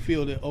mean? We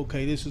feel that,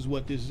 okay, this is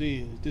what this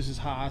is. This is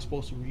how I'm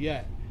supposed to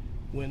react.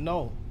 When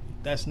no,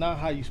 that's not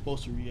how you're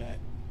supposed to react.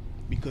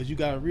 Because you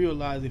got to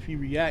realize if you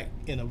react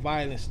in a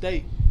violent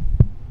state,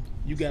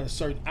 you got a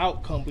certain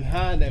outcome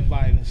behind that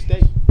violent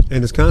state.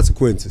 And there's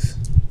consequences.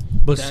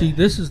 But see,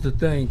 this is the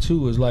thing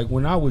too, is like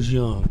when I was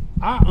young,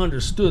 I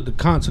understood the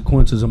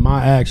consequences of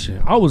my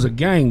action. I was a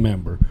gang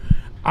member.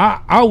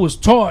 I was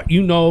taught,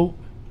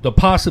 the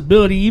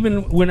possibility,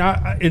 even when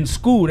in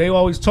school, they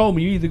always told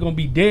me you're either going to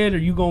be dead or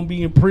you're going to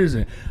be in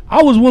prison.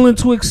 I was willing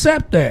to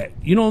accept that.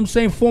 You know what I'm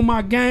saying? For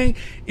my gang,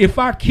 if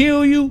I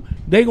kill you,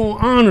 they going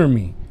to honor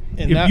me.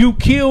 And if you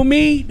kill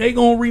me, they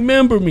gonna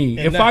remember me.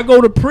 If I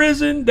go to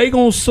prison, they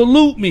gonna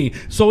salute me.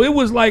 So it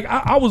was like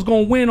I was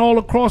gonna win all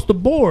across the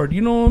board.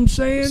 You know what I'm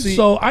saying?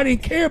 So I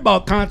didn't care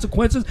about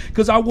consequences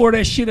because I wore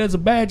that shit as a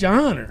badge of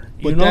honor.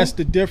 But that's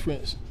the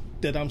difference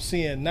that I'm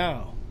seeing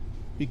now,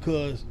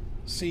 because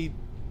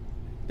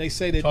they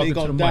say that they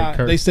gonna die.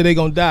 They say they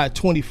gonna die at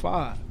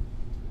 25.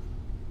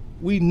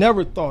 We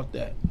never thought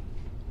that.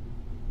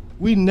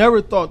 We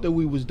never thought that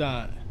we was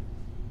dying.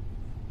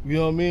 You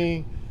know what I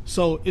mean?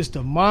 So it's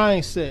the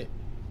mindset.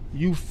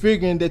 You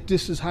figuring that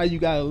this is how you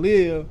gotta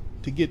live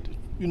to get,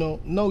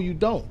 no, you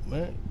don't,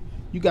 man.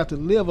 You got to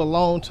live a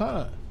long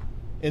time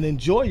and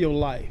enjoy your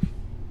life.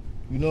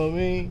 You know what I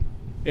mean?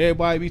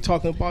 Everybody be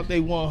talking about they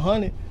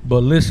 100.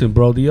 But listen,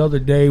 bro, the other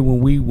day when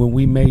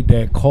we made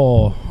that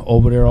call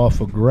over there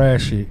off of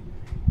Gratiot,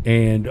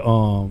 and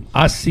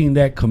I seen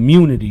that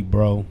community,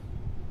 bro.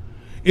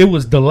 It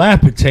was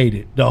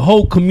dilapidated. The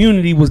whole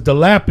community was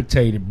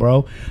dilapidated,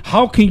 bro.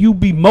 How can you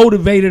be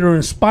motivated or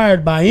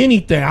inspired by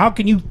anything? How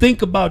can you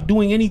think about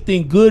doing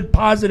anything good,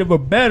 positive, or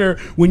better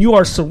when you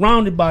are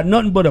surrounded by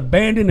nothing but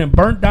abandoned and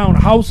burnt down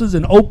houses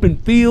and open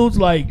fields?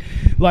 Like,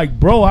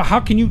 bro,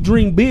 how can you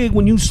dream big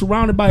when you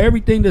surrounded by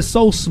everything that's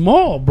so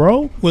small,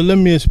 bro? Well, let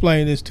me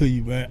explain this to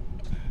you, man.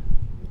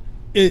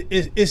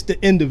 It's the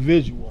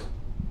individual,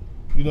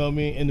 you know what I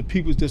mean, and the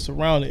people that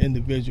surround the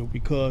individual,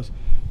 because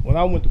when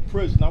I went to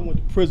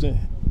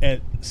prison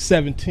at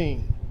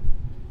 17,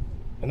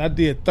 and I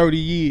did 30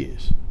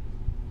 years.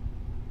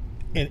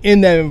 And in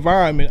that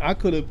environment, I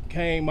could have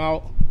came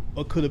out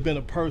or could have been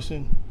a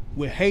person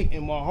with hate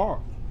in my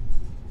heart.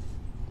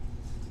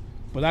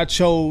 But I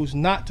chose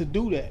not to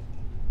do that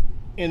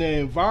in an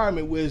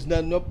environment where there's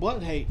nothing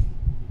but hate.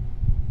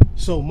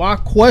 So my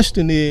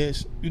question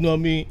is, you know what I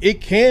mean,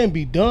 it can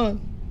be done,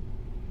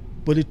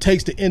 but it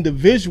takes the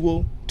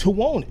individual to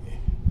want it.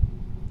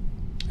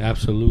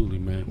 Absolutely,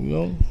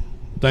 man.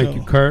 Thank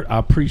you, Kurt. I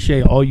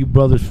appreciate all you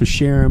brothers for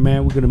sharing,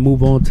 man. We're going to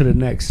move on to the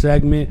next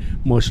segment.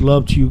 Much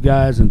love to you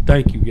guys, and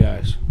thank you,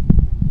 guys.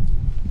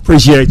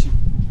 Appreciate you.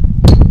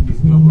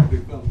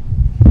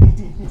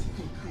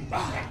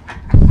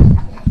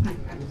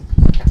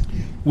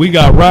 We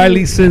got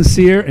Riley,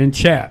 Sincere, and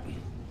Chap.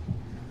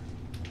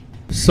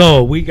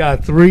 So we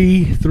got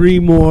three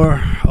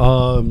more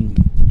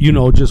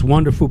just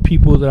wonderful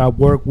people that I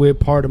work with,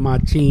 part of my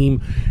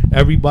team.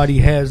 Everybody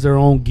has their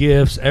own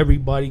gifts.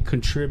 Everybody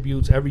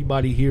contributes.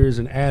 Everybody here is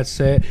an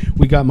asset.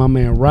 We got my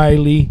man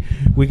Riley.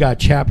 We got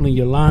Chaplain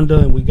Yolanda.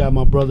 And we got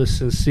my brother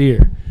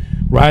Sincere.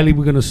 Riley,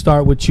 we're going to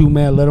start with you,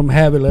 man. Let them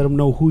have it. Let them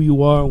know who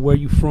you are and where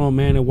you from,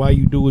 man, and why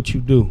you do what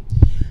you do.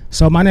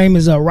 So my name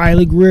is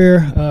Riley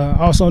Greer,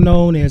 also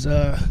known as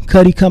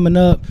Cuddy Coming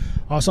Up,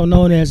 also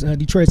known as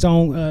Detroit's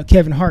own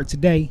Kevin Hart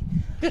today.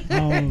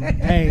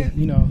 Hey,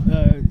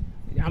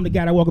 I'm the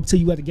guy that walk up to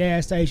you at the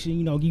gas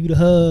station, give you the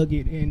hug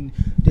and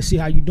to see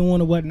how you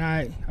doing or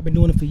whatnot. I've been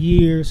doing it for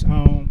years.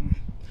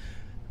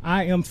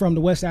 I am from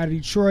the west side of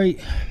Detroit,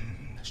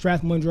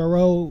 Strathmore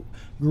Road.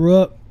 Grew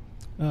up,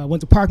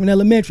 went to Parkman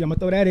Elementary. I'm gonna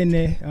throw that in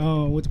there.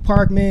 Went to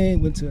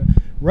Parkman, went to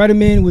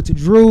Rudderman, went to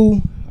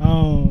Drew,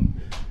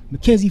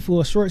 McKenzie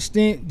for a short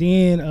stint,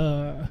 then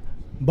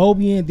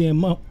Bobian,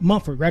 then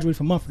Mumford. Graduated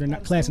from Mumford in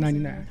class of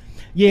 '99.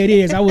 Yeah, it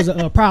is. I was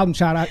a problem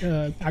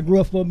child. I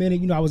grew up for a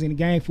minute. I was in the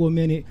gang for a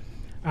minute.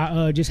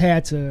 I just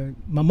had to.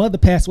 My mother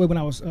passed away when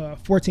I was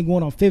 14,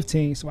 going on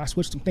 15. So I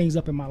switched some things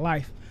up in my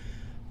life.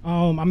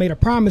 I made a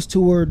promise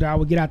to her that I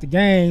would get out the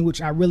gang,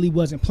 which I really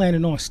wasn't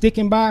planning on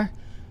sticking by.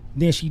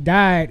 Then she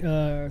died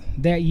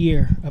that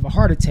year of a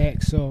heart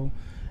attack, so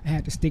I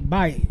had to stick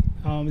by it.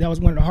 That was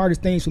one of the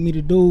hardest things for me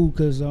to do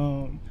because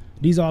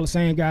these are all the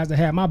same guys that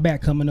had my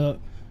back coming up.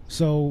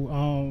 So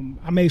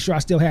I made sure I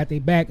still had their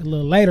back a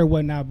little later,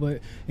 whatnot, but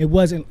I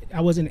wasn't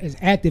as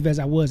active as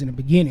I was in the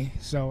beginning.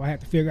 So I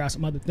had to figure out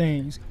some other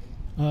things.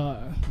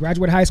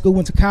 Graduated high school,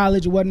 went to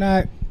college and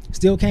whatnot.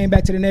 still came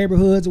back to the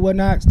neighborhoods or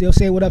whatnot, still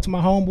say what up to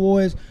my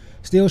homeboys,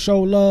 still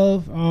show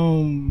love.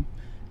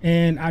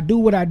 And I do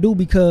what I do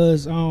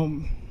because,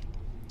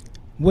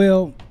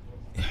 well,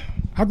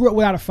 I grew up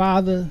without a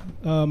father.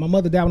 My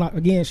mother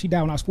died she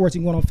died when I was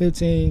 14, going on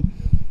 15.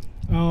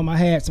 I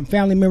had some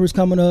family members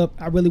coming up.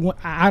 I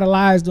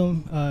idolized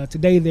them.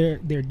 Today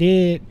they're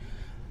dead,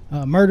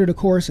 murdered, of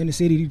course, in the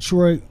city of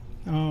Detroit.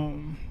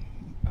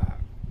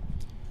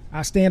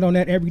 I stand on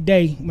that every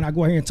day when I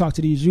go out here and talk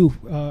to these youth.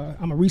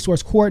 I'm a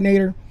resource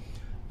coordinator.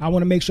 I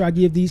want to make sure I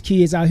give these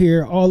kids out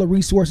here all the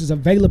resources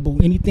available.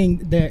 Anything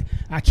that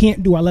I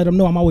can't do, I let them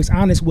know. I'm always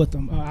honest with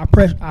them. I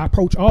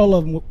approach all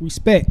of them with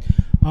respect.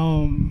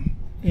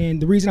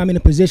 And the reason I'm in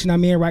the position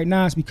I'm in right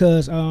now is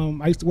because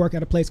I used to work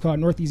at a place called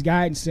Northeast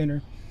Guidance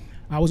Center.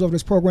 I was over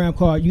this program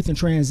called Youth in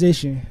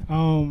Transition,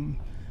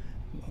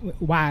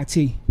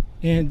 YIT.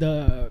 And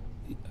the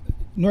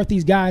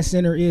Northeast Guidance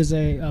Center is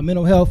a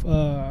mental health,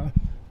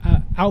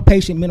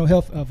 outpatient mental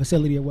health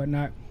facility or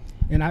whatnot.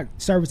 And I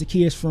serviced the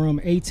kids from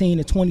 18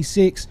 to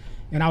 26.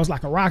 And I was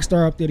like a rock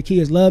star up there. The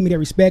kids loved me. They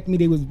respect me.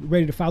 They was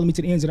ready to follow me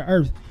to the ends of the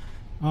earth.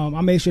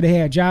 I made sure they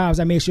had jobs.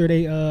 I made sure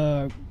they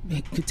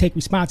could take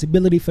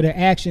responsibility for their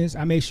actions.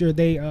 I made sure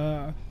they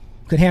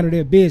could handle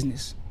their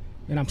business.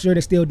 And I'm sure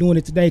they're still doing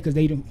it today because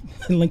they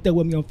linked up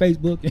with me on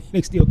Facebook and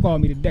they still call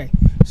me today.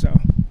 So,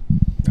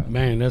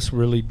 man, that's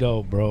really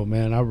dope, bro,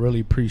 man. I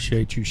really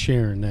appreciate you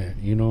sharing that.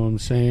 You know what I'm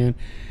saying?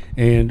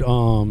 And,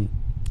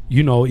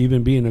 you know,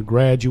 even being a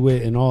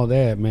graduate and all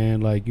that,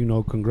 man, like, you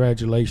know,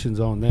 congratulations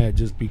on that,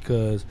 just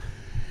because,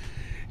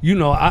 you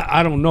know,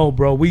 I don't know,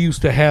 bro. We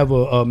used to have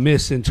a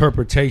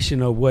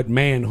misinterpretation of what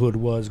manhood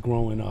was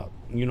growing up.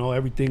 You know,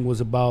 everything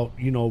was about,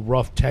 you know,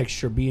 rough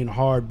texture, being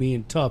hard,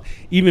 being tough,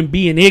 even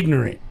being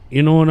ignorant.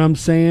 You know what I'm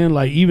saying?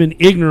 Like, even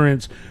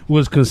ignorance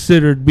was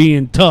considered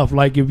being tough.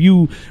 Like, if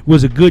you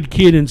was a good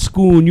kid in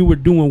school and you were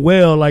doing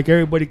well, like,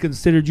 everybody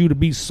considered you to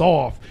be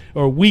soft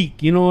or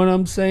weak. You know what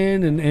I'm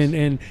saying?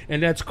 And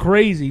that's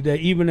crazy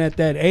that even at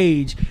that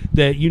age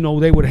that, you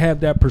know, they would have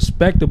that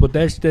perspective. But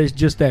that's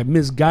just that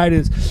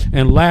misguidance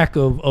and lack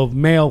of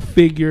male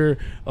figure,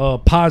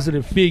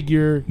 positive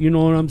figure. You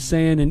know what I'm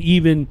saying? And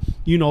even,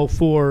 you know,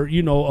 for,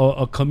 you know,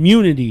 a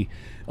community,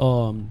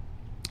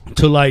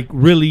 to like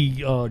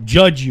really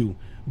judge you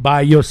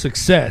by your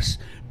success,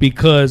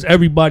 because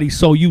everybody's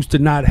so used to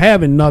not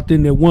having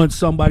nothing that once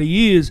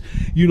somebody is,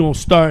 you know,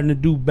 starting to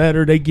do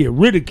better, they get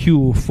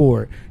ridiculed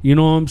for it. You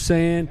know what I'm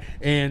saying?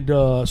 And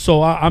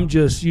so I'm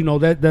just, you know,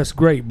 that's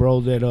great, bro,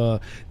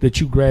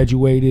 that you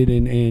graduated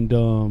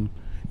and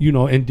you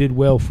know, and did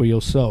well for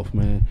yourself,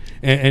 man.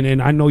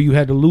 And I know you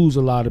had to lose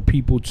a lot of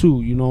people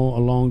too, you know,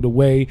 along the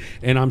way.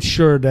 And I'm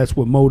sure that's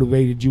what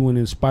motivated you and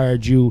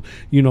inspired you,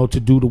 you know, to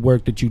do the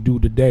work that you do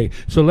today.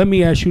 So let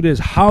me ask you this.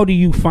 How do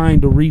you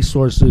find the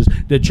resources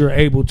that you're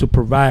able to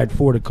provide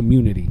for the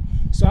community?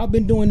 So I've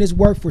been doing this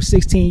work for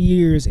 16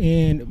 years,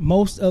 and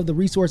most of the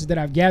resources that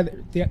I've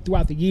gathered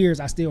throughout the years,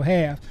 I still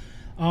have.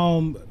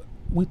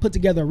 We put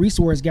together a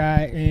resource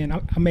guide, and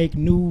I make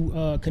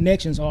new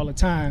connections all the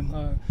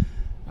time.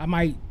 I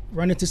might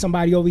run into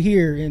somebody over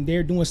here and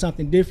they're doing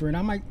something different.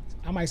 I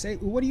might say,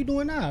 well, what are you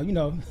doing now? You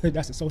know,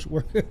 that's a social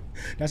work.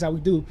 That's how we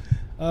do.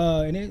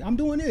 And then, I'm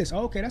doing this.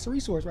 Oh, okay, that's a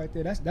resource right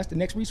there. That's the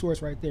next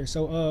resource right there.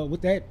 So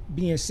with that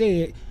being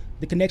said,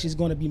 the connection is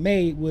going to be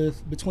made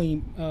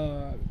between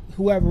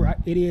whoever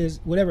it is,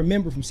 whatever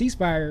member from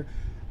Ceasefire,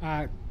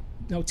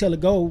 you know, tell to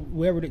go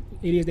wherever it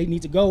is they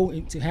need to go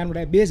and to handle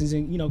that business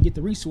and, you know, get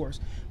the resource.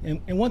 And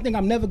one thing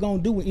I'm never going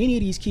to do with any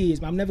of these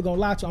kids, I'm never going to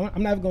lie to them.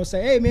 I'm never going to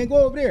say, hey, man, go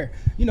over there.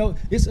 You know,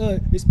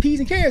 it's peas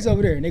and carrots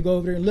over there. And they go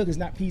over there and look, it's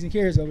not peas and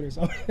carrots over there.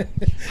 So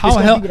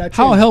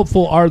how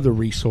helpful are the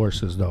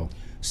resources, though?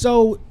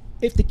 So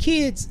if the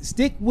kids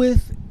stick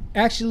with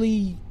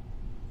actually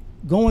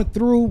going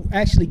through,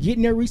 actually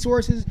getting their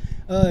resources,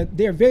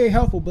 they're very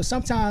helpful. But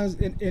sometimes,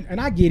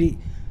 and I get it,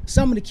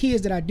 some of the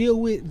kids that I deal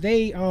with,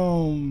 they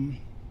don't,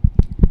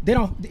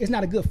 it's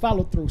not a good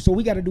follow through. So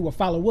we got to do a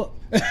follow up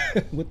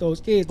with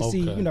those kids to see,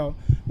 you know,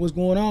 what's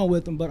going on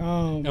with them. But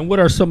and what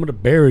are some of the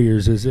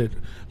barriers? Is it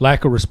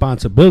lack of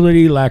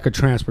responsibility, lack of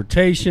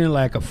transportation,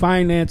 lack of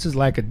finances,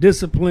 lack of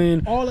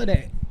discipline? All of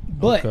that.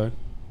 But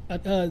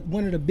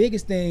one of the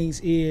biggest things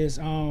is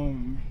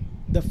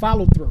the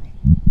follow through.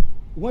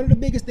 One of the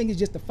biggest things is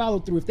just the follow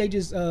through. If they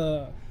just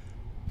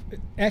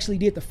actually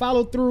did the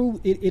follow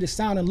through, it'll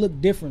sound and look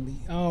differently.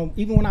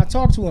 Even when I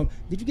talk to them,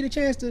 did you get a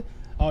chance to?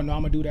 Oh no,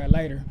 I'm gonna do that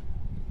later.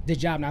 This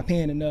job not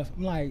paying enough.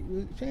 I'm like,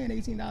 paying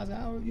 $18 an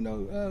hour. You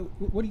know,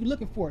 what are you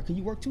looking for? Can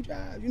you work 2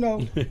 jobs? You know,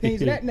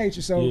 things of that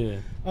nature. So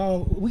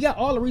we got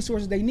all the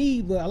resources they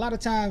need, but a lot of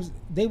times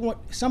they want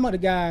some of the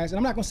guys, and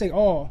I'm not gonna say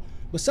all,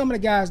 but some of the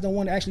guys don't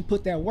want to actually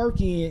put that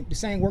work in, the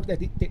same work that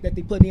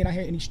they put in out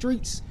here in these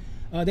streets.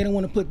 They don't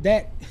want to put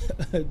that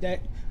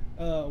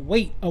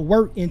weight of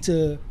work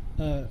into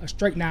a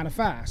straight 9 to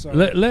 5. So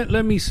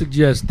let me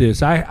suggest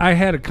this. I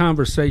had a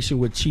conversation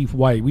with Chief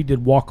White. We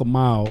did Walk a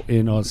Mile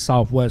in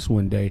Southwest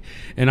one day,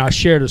 and I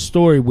shared a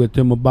story with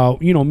him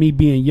about, you know, me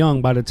being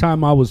young. By the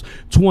time I was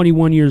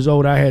 21 years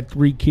old, I had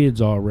 3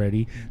 kids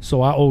already,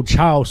 so I owed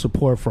child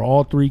support for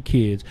all 3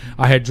 kids.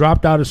 I had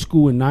dropped out of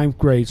school in 9th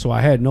grade, so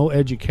I had no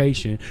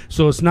education.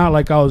 So it's not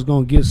like I was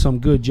going to get some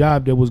good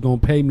job that was going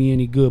to pay me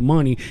any good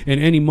money, and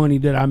any money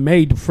that I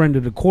made, the friend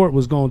of the court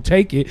was going to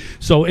take it.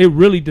 So it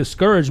really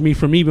discouraged me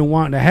from even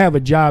wanting to have a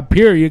job,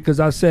 period, because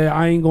I said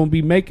I ain't gonna be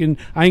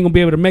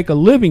able to make a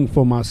living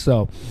for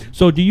myself.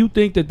 So do you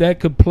think that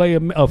could play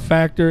a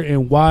factor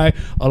in why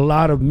a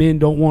lot of men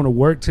don't want to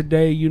work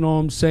today? You know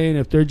what I'm saying?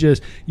 If they're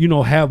just, you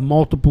know, have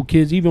multiple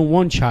kids, even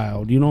one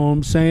child, you know what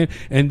I'm saying?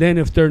 And then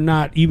if they're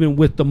not even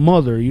with the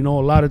mother, you know,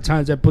 a lot of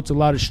times that puts a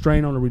lot of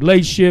strain on the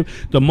relationship.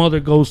 The mother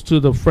goes to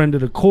the friend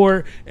of the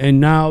court, and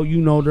now,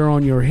 you know, they're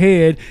on your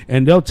head,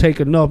 and they'll take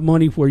enough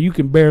money where you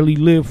can barely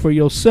live for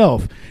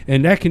yourself,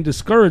 and that can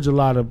discourage a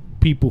lot of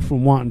people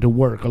from wanting to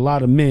work, a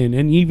lot of men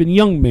and even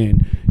young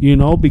men, you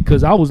know,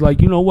 because I was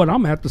like, you know what, I'm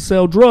gonna have to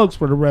sell drugs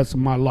for the rest of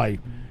my life,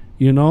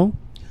 you know.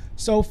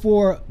 So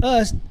for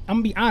us, I'm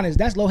gonna be honest,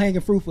 that's low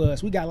hanging fruit for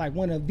us. We got like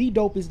one of the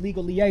dopest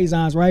legal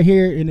liaisons right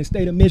here in the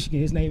state of Michigan.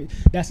 His name,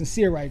 that's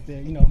Sincere right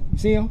there. You know, you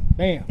see him?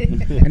 Bam.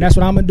 And that's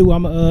what I'm gonna do.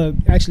 I'm gonna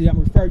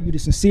refer you to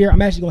Sincere.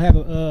 I'm actually gonna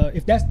have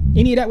if that's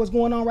any of that was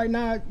going on right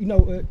now, you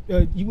know,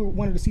 you were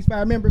one of the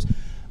ceasefire members.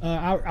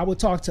 I would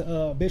talk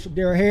to Bishop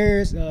Darrell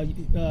Harris,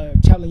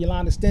 Chaplain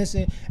Yolanda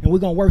Stinson, and we're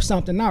gonna work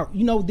something out.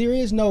 You know, there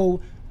is no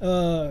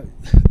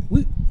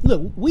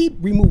we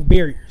remove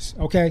barriers,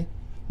 okay?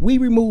 We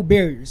remove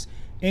barriers,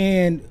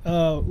 and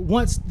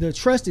once the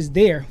trust is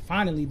there,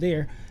 finally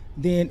there,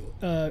 then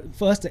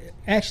for us to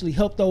actually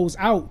help those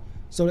out,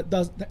 so that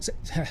those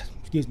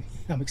excuse me,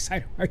 I'm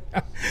excited right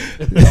now,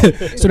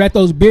 so that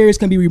those barriers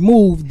can be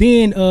removed,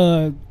 then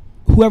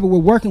whoever we're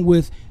working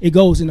with, it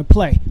goes into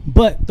play.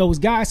 But those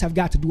guys have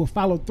got to do a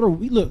follow through.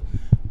 Look,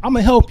 I'm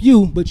gonna help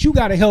you, but you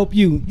gotta help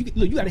you.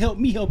 You gotta help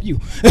me help you.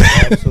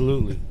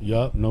 Absolutely.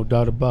 Yup, no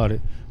doubt about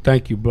it.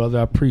 Thank you, brother.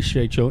 I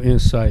appreciate your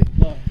insight.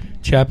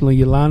 Chaplain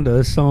Yolanda,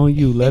 it's on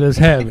you. Let us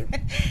have it.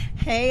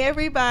 Hey,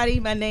 everybody.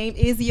 My name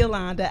is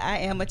Yolanda. I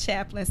am a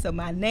chaplain, so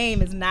my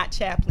name is not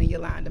Chaplain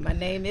Yolanda. My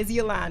name is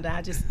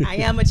Yolanda. I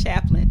am a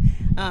chaplain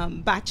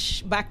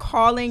by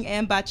calling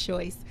and by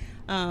choice.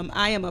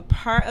 I am a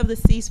part of the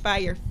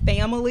Ceasefire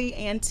family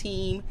and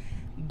team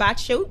by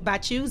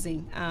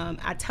choosing.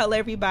 I tell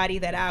everybody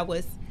that I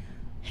was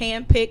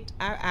handpicked,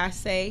 I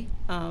say,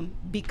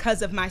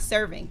 because of my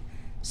serving.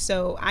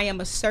 So I am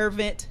a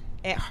servant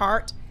at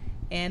heart,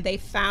 and they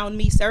found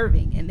me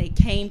serving, and they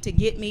came to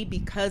get me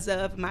because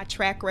of my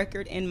track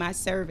record in my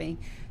serving.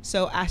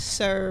 So I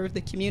serve the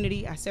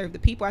community, I serve the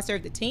people, I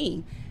serve the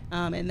team.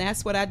 And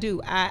that's what I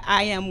do.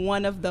 I am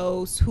one of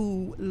those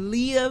who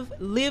live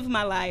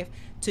my life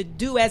to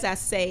do as I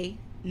say,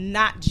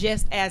 not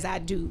just as I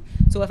do.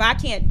 So if I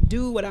can't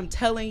do what I'm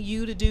telling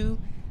you to do,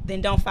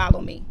 then don't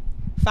follow me.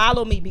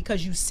 Follow me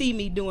because you see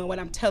me doing what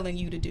I'm telling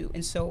you to do.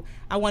 And so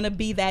I want to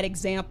be that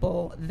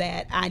example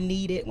that I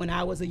needed when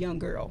I was a young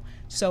girl.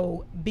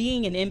 So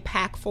being an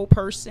impactful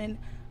person,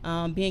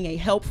 being a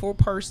helpful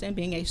person,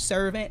 being a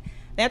servant,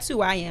 that's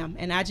who I am.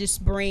 And I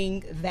just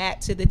bring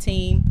that to the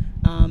team,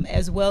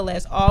 as well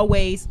as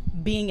always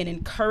being an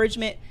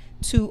encouragement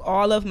to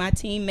all of my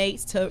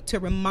teammates, to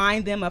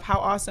remind them of how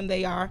awesome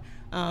they are,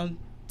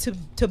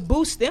 to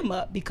boost them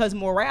up, because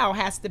morale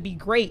has to be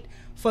great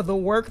for the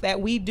work that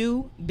we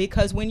do,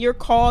 because when you're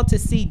called to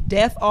see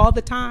death all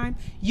the time,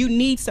 you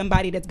need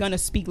somebody that's going to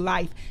speak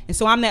life. And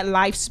so I'm that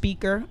life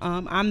speaker.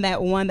 I'm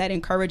that one that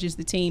encourages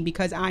the team,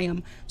 because I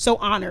am so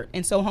honored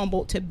and so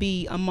humbled to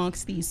be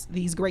amongst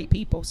these great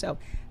people. So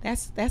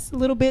that's a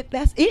little bit,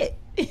 that's it.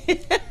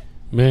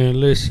 Man,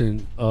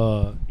 listen,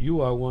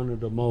 you are one of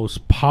the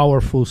most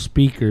powerful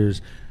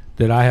speakers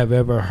that I have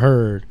ever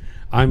heard.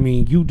 I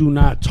mean, you do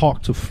not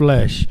talk to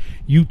flesh,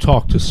 you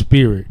talk to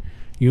spirit.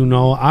 You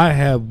know, I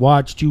have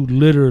watched you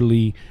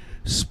literally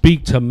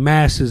speak to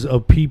masses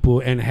of people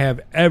and have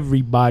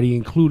everybody,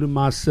 including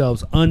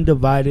myself,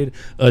 undivided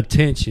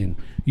attention,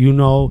 you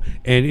know,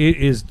 and it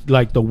is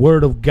like the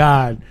word of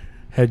God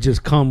had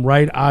just come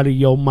right out of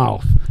your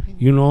mouth.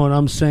 You know what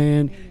I'm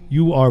saying?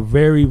 You are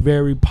very,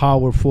 very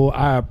powerful.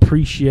 I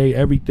appreciate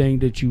everything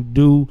that you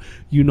do,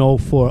 you know,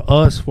 for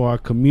us, for our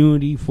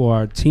community, for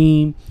our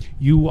team.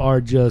 You are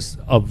just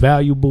a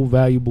valuable,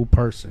 valuable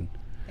person.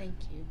 Thank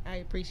you. I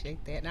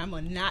appreciate that. And I'm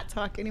going to not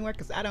talk anymore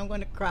because I don't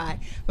want to cry.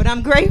 But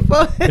I'm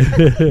grateful.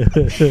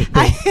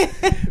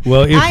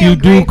 Well, if you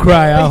do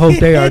cry, I hope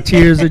they are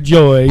tears of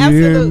joy. You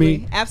hear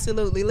me?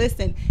 Absolutely.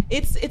 Listen,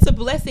 it's a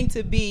blessing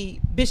to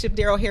be Bishop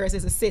Darrell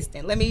Harris's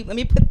assistant. Let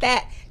me put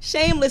that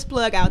shameless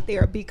plug out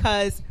there,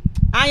 because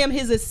I am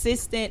his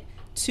assistant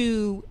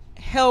to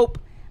help,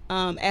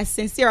 as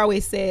Sincere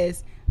always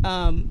says,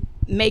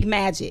 make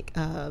magic,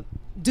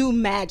 do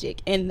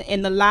magic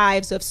in the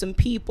lives of some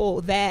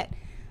people that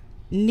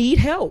need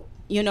help.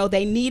 You know,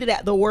 they need it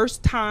at the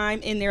worst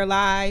time in their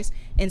lives,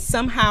 and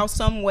somehow,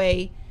 some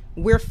way,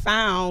 we're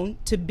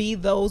found to be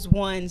those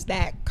ones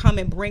that come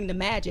and bring the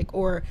magic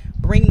or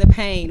bring the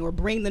pain or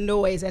bring the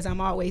noise, as I'm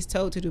always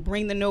told to do,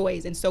 bring the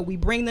noise. And so we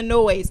bring the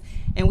noise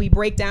and we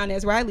break down,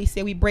 as Riley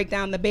said, we break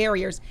down the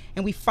barriers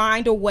and we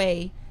find a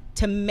way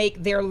to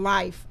make their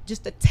life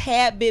just a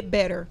tad bit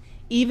better,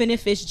 even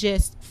if it's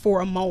just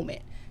for a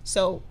moment.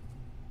 So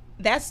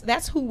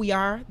that's who we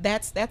are.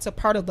 That's a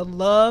part of the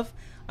love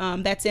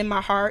that's in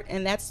my heart,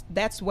 and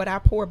that's what I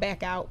pour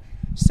back out.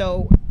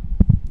 So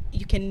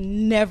you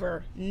can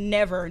never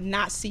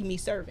not see me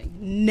serving,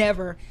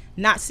 never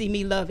not see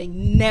me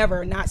loving,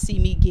 never not see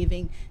me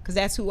giving, because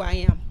that's who I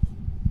am.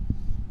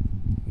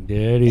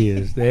 There it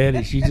is. There it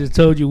is. She just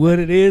told you what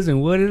it is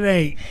and what it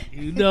ain't.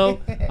 You know,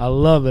 I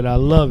love it. I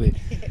love it.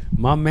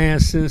 My man,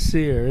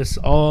 Sincere, it's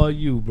all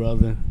you,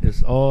 brother.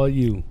 It's all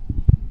you.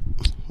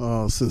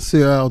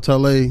 Sincere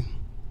Altale.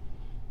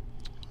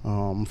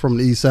 I'm from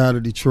the east side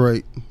of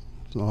Detroit.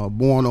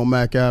 Born on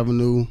Mack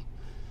Avenue.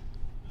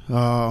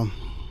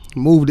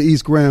 Moved to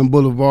East Grand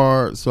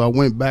Boulevard, so I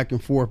went back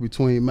and forth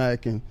between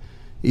Mack and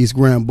East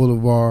Grand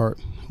Boulevard,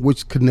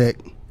 which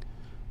connect.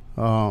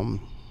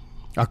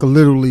 I could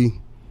literally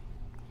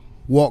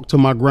walk to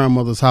my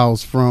grandmother's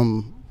house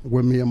from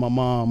where me and my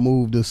mom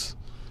moved us.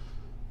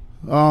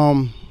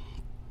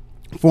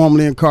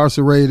 Formerly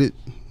incarcerated,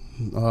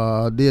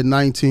 did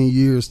 19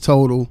 years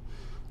total,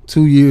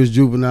 2 years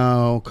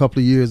juvenile, a couple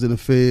of years in the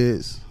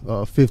feds,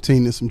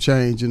 15 and some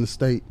change in the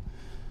state.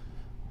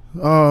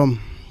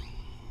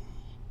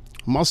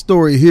 My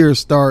story here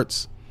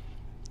starts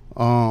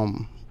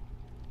from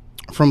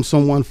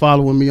someone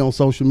following me on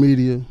social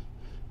media,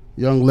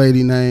 young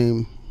lady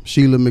named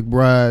Sheila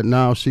McBride,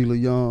 now Sheila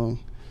Young.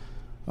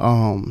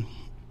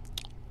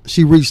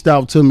 She reached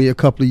out to me a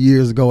couple of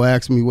years ago,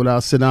 asked me would I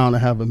sit down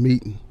and have a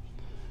meeting.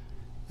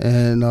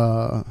 And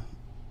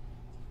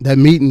that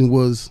meeting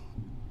was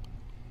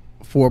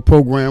for a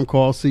program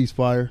called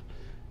Ceasefire,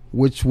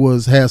 which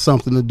had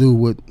something to do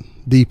with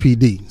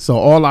DPD. So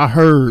all I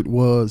heard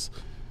was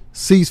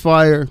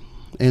Ceasefire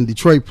and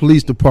Detroit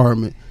Police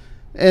Department.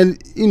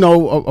 And, you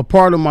know, a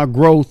part of my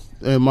growth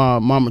and my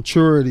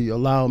maturity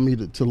allowed me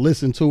to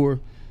listen to her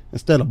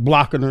instead of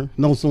blocking her.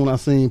 No sooner I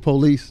seen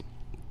police.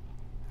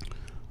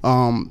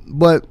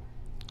 But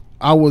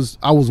I was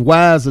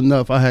wise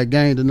enough, I had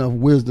gained enough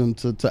wisdom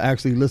to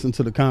actually listen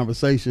to the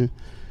conversation.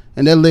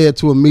 And that led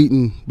to a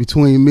meeting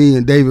between me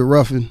and David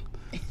Ruffin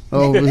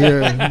over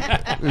here,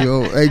 you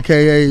know,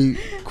 AKA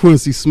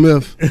Quincy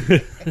Smith.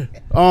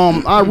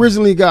 I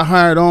originally got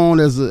hired on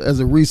as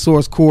a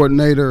resource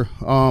coordinator.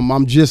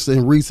 I'm just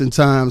in recent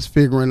times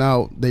figuring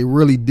out they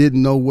really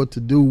didn't know what to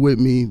do with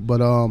me.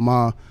 But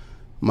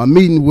my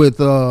meeting with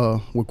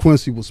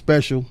Quincy was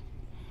special.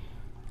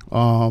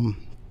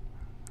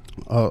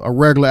 A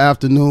regular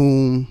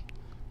afternoon,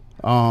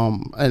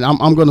 and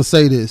I'm going to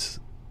say this,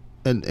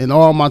 in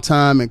all my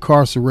time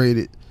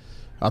incarcerated,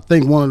 I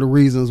think one of the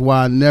reasons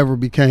why I never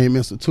became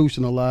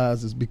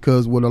institutionalized is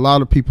because what a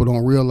lot of people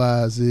don't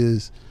realize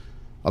is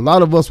a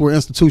lot of us were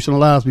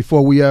institutionalized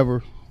before we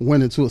ever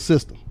went into a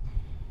system.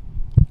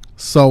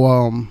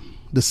 So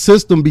the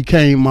system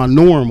became my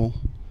normal,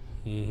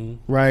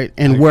 right?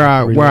 And where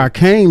I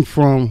came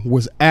from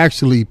was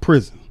actually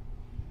prison.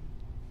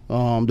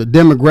 The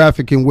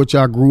demographic in which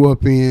I grew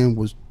up in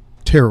was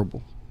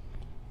terrible.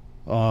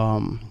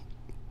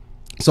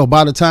 So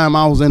by the time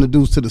I was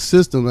introduced to the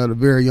system at a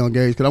very young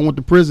age, because I went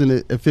to prison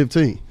at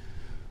 15,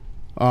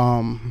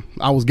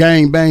 I was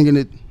gang banging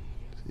at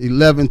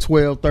 11,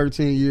 12,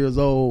 13 years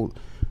old.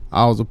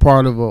 I was a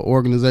part of an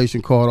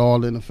organization called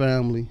All in the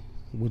Family,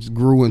 which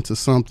grew into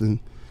something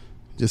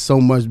just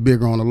so much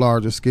bigger on a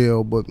larger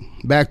scale. But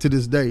back to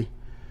this day,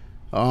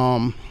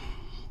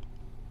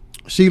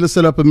 Sheila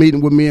set up a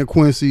meeting with me and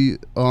Quincy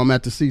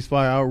at the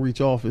Ceasefire Outreach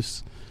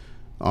office.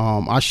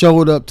 I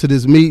showed up to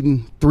this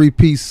meeting,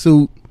 3-piece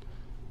suit,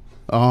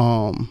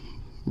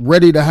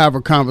 ready to have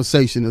a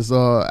conversation.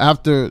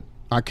 After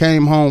I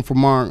came home from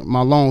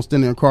my long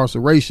stint in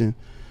incarceration,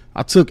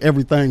 I took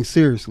everything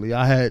seriously.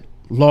 I had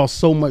lost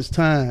so much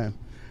time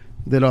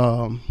that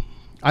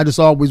I just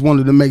always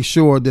wanted to make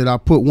sure that I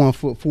put one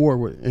foot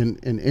forward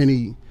in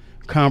any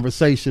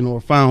conversation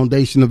or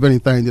foundation of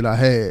anything that I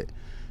had.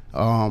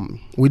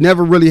 We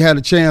never really had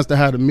a chance to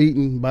have a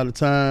meeting. By the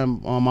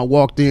time I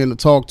walked in to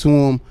talk to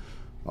him,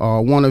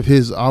 one of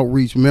his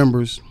outreach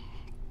members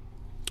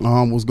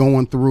was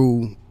going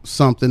through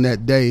something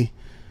that day,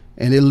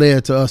 and it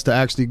led to us to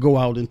actually go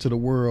out into the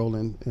world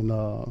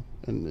and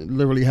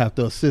literally have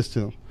to assist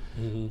him.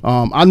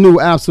 I knew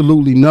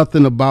absolutely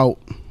nothing about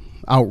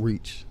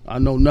outreach. I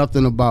know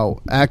nothing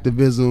about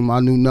activism. I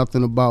knew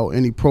nothing about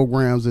any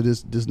programs of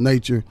this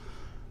nature,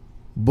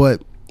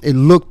 but it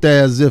looked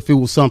as if it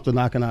was something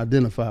I can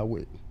identify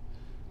with.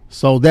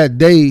 So that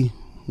day,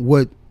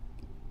 what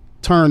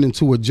turned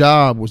into a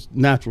job was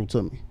natural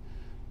to me.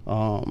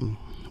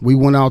 We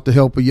went out to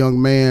help a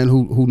young man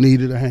who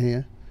needed a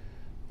hand,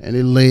 and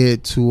it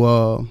led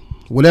to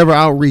whatever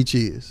outreach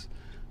is.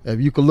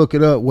 If you could look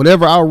it up,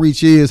 whatever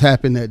outreach is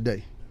happened that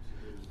day.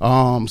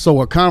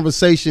 So a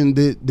conversation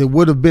that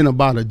would have been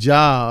about a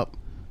job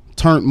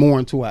turned more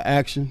into an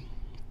action.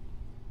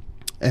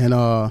 And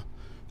I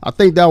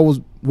think that was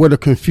where the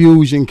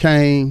confusion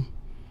came,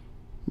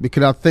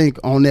 because I think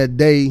on that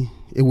day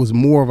it was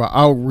more of an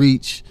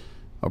outreach,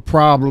 a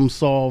problem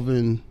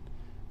solving,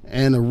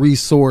 and a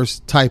resource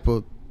type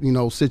of, you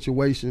know,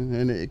 situation,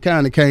 and it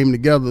kind of came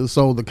together.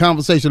 So the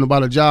conversation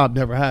about a job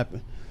never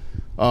happened.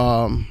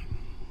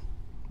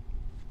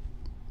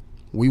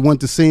 We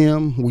went to see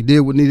him. We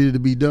did what needed to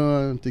be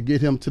done to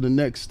get him to the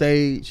next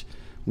stage,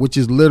 which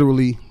is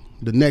literally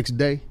the next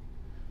day.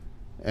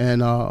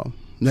 And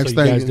next so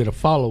thing, you guys did a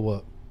follow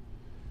up.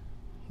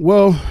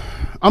 Well,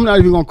 I'm not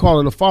even gonna call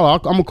it a follow.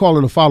 I'm gonna call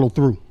it a follow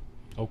through.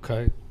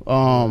 Okay.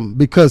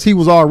 Because he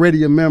was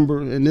already a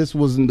member, and this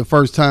wasn't the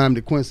first time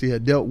that Quincy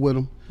had dealt with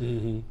him.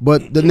 Mm-hmm.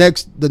 But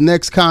the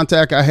next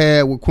contact I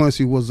had with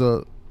Quincy was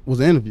an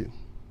interview.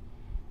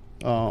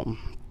 And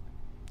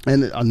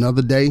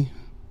another day,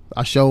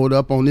 I showed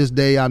up. On this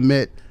day, I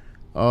met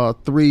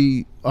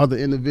 3 other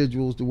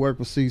individuals to work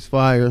with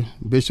Ceasefire: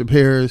 Bishop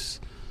Harris,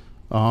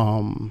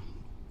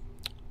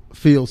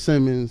 Phil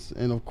Simmons,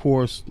 and of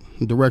course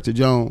Director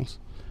Jones.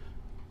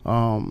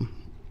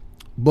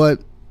 But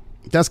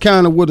that's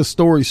kind of where the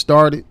story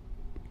started.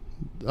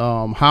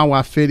 How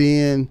I fit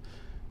in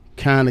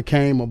kind of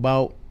came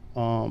about.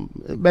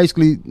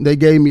 Basically, they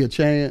gave me a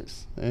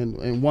chance,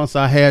 and once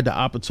I had the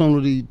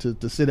opportunity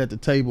to sit at the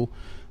table,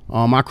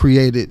 I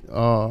created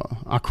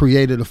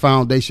a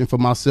foundation for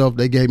myself.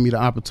 They gave me the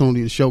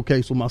opportunity to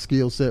showcase what my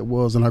skill set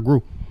was, and I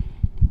grew.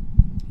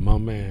 My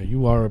man,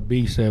 you are a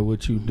beast at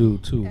what you do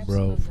too,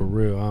 bro. For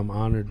real, I'm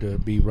honored to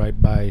be right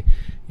by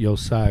your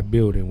side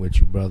building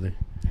with you, brother.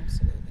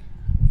 Absolutely.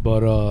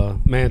 But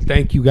man,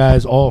 thank you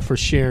guys all for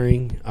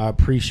sharing. I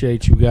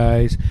appreciate you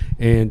guys,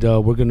 and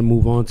we're gonna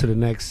move on to the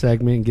next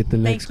segment and get the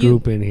next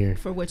group in here.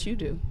 For what you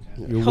do,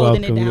 You're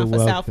holding welcome, it down you're for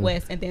welcome.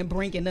 Southwest and then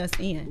bringing us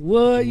in.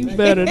 What? You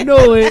better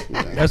know it.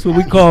 That's what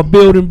we call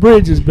building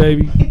bridges,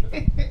 baby.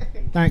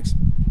 Thanks.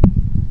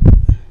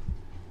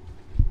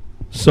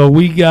 So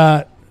we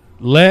got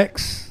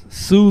Lex,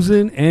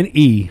 Susan, and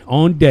E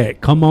on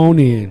deck. Come on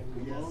in.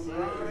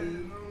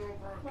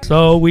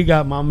 So we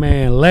got my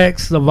man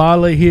Lex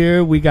Zavala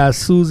here. We got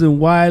Susan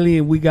Wiley,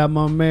 and we got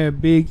my man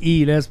Big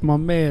E. That's my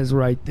man's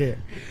right there.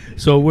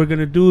 So what we're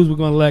gonna do is we're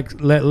gonna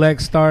let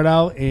Lex start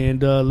out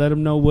and let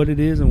him know what it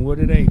is and what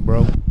it ain't,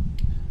 bro.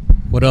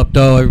 What up,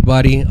 though,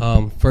 everybody?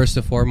 First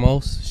and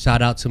foremost,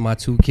 shout out to my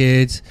 2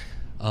 kids,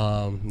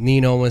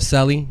 Nino and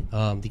Sally.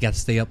 They got to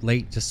stay up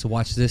late just to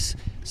watch this.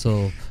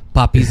 So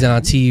Poppy's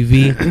on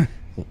TV.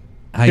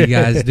 How you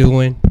guys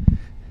doing?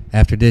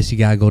 After this, you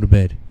gotta go to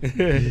bed.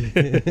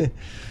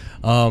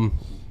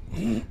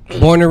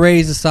 Born and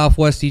raised in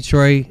Southwest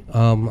Detroit.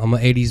 I'm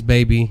an 80s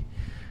baby.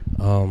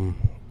 I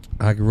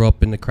grew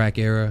up in the crack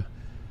era.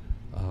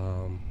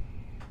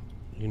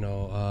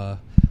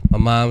 My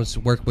mom's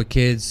worked with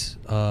kids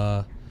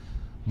my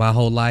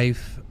whole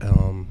life.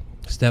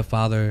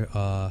 Stepfather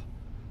got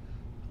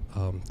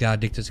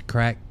addicted to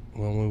crack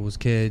when we was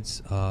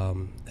kids.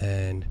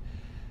 And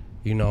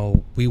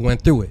we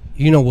went through it.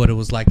 You know what it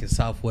was like in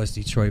Southwest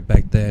Detroit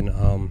back then.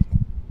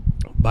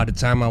 By the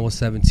time I was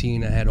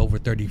 17, I had over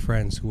 30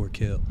 friends who were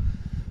killed.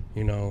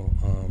 And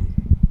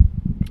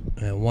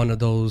one of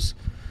those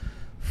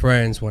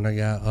friends, when I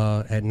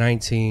got at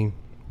 19,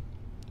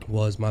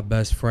 was my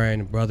best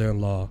friend and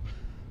brother-in-law.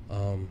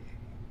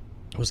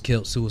 Was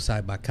killed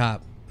suicide by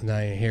cop, and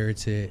I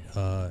inherited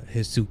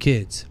his 2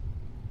 kids.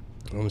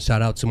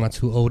 Shout out to my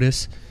 2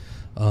 oldest.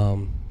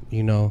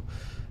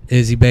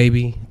 Izzy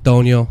baby,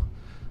 Tonio.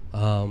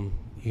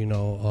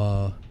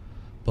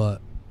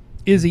 But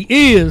Izzy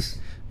is.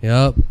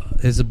 Yep,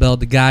 Isabel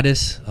the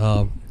Goddess.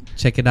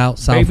 Check it out,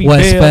 Baby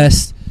Southwest Bell.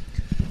 Fest.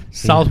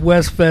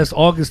 Southwest Fest,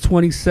 August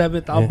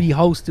 27th. I'll be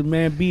hosting,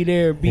 man. Be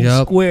there, be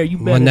square. You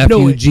better My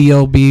know nephew it.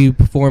 Gio be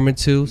performing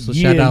too, so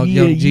shout out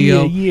young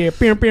Gio. Yeah.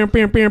 Pew, pew,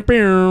 pew, pew,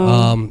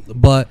 pew.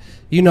 But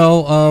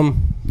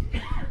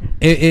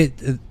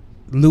it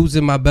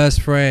losing my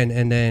best friend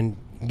and then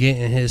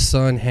getting his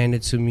son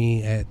handed to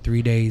me at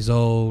 3 days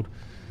old,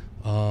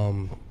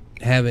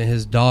 having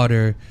his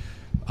daughter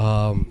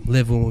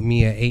living with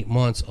me at 8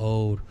 months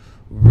old,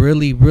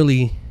 really,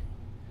 really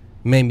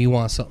made me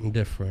want something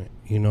different.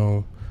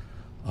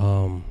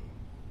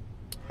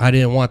 I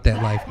didn't want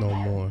that life no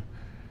more,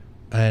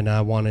 and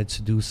I wanted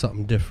to do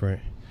something different.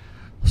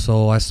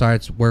 So I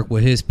started to work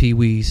with his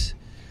peewees,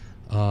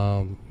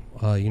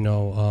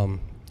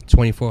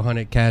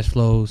 2400 cash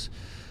flows.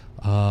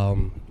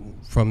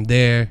 From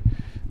there,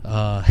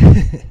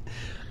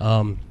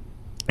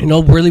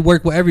 really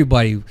work with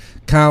everybody,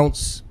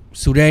 counts,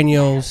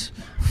 Sureños,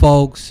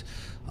 folks.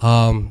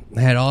 I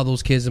had all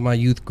those kids in my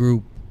youth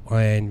group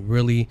and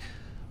really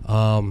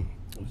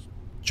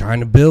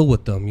trying to build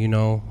with them,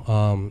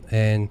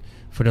 and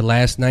for the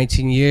last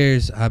 19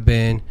 years I've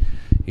been,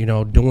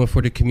 doing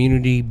for the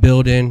community,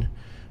 building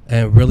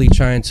and really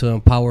trying to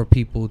empower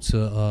people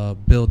to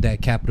build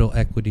that capital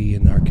equity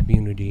in our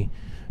community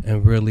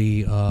and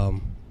really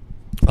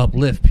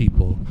uplift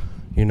people.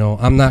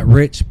 I'm not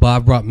rich, but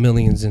I've brought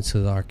millions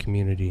into our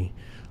community.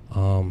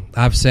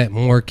 I've sent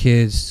more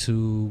kids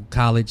to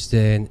college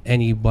than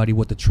anybody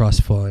with the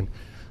trust fund.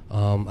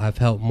 I've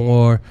helped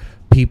more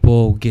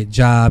people get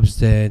jobs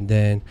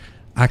than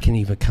I can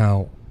even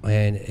count.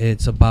 And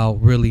it's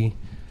about really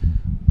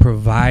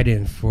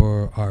providing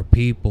for our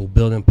people,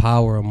 building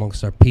power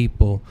amongst our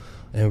people,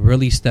 and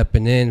really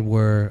stepping in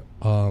where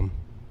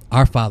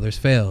our fathers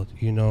failed.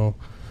 You know,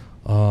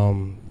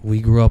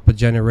 we grew up a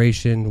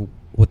generation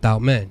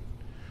without men,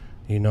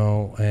 you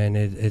know, and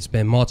it's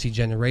been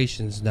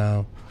multi-generations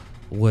now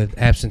with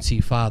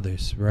absentee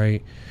fathers,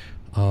 right?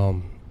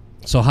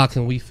 So how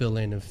can we fill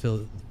in and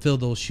fill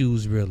those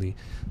shoes, really?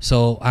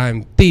 So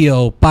I'm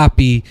Theo,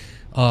 Papi,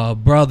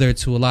 brother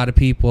to a lot of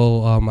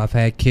people. I've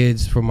had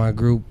kids from my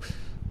group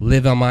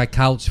live on my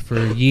couch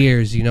for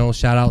years, you know.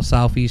 Shout out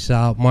Southeast,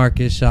 shout out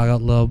Marcus, shout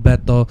out Lil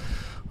Beto,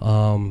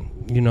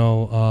 you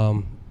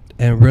know,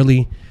 and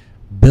really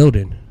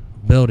building.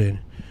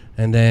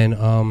 And then,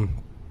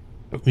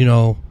 you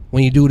know,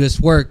 when you do this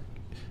work,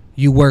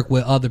 you work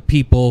with other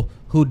people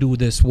who do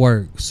this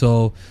work.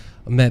 So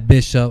I met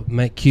Bishop,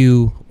 met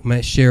Q,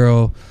 met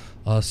Cheryl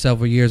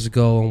several years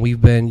ago, and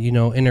we've been, you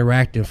know,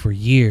 interacting for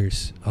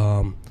years.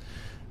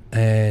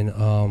 And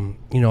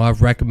you know,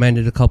 I've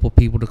recommended a couple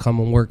people to come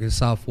and work at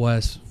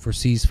Southwest for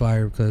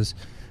Ceasefire because,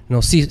 you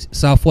know,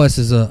 Southwest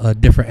is a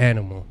different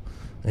animal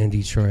in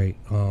Detroit.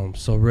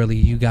 So really,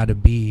 you got to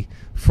be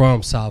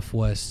from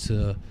Southwest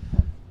to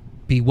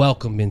be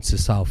welcomed into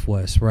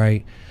Southwest,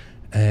 right?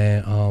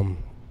 And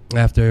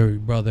after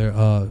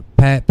brother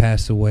Pat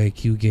passed away,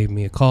 Q gave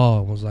me a call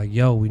and was like,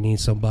 yo, we need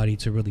somebody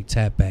to really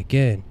tap back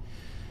in.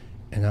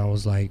 And I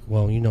was like,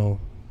 well, you know,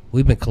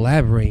 we've been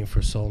collaborating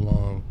for so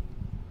long.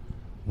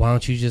 Why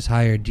don't you just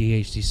hire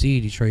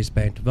DHDC, Detroit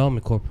Hispanic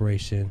Development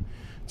Corporation,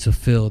 to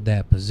fill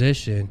that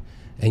position,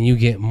 and you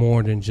get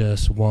more than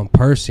just one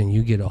person.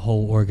 You get a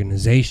whole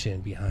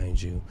organization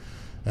behind you.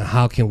 And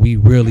how can we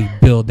really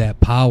build that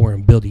power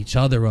and build each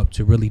other up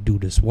to really do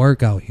this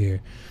work out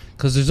here?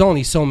 Because there's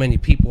only so many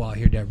people out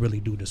here that really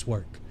do this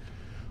work.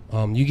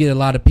 You get a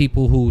lot of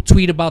people who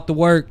tweet about the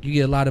work. You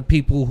get a lot of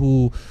people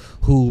who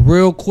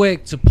real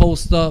quick to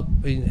post up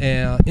in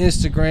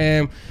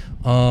Instagram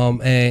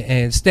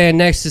and stand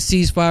next to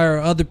Ceasefire or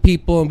other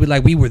people and be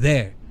like, we were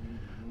there.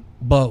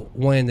 But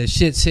when the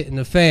shit's hitting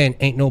the fan,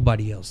 ain't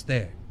nobody else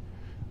there,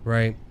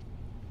 right?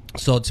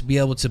 So to be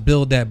able to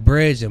build that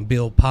bridge and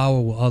build power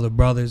with other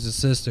brothers and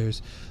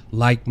sisters,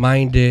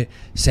 like-minded,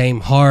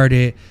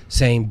 same-hearted,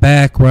 same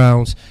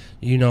backgrounds,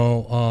 you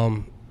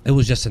know, it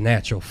was just a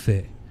natural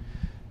fit.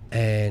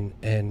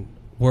 And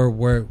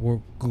we're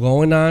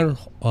going on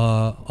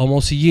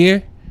almost a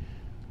year,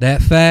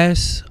 that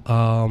fast,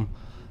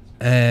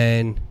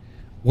 and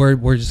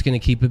we're just gonna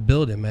keep it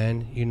building,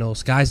 man. You know,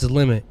 sky's the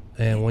limit,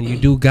 and when you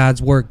do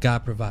God's work,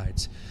 God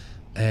provides.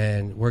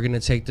 And we're gonna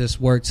take this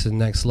work to the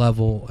next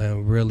level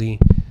and really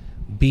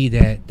be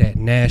that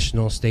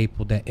national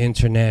staple, that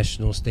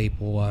international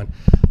staple on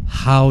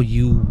how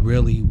you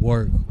really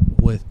work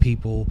with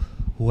people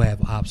who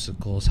have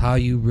obstacles, how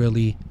you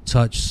really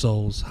touch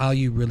souls, how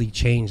you really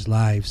change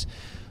lives.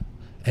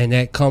 And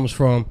that comes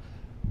from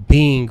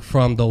being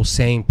from those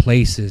same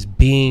places,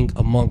 being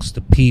amongst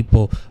the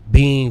people,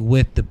 being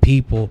with the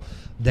people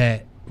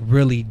that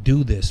really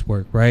do this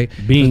work, right?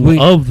 Being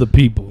of the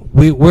people.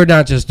 We're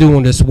not just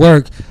doing this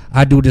work.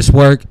 I do this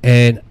work,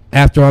 and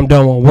after I'm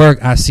done with work,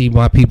 I see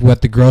my people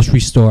at the grocery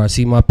store. I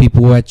see my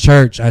people at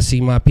church. I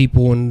see my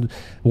people in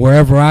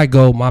wherever I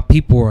go. My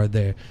people are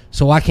there.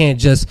 So I can't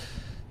just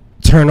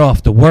turn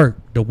off the work.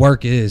 The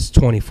work is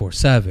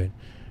 24/7,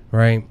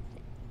 right?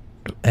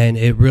 And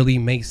it really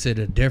makes it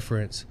a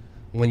difference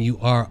when you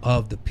are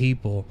of the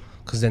people,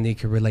 because then they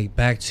can relate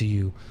back to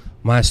you.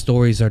 My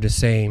stories are the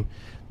same.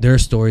 Their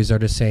stories are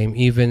the same.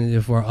 Even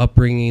if our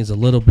upbringing is a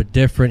little bit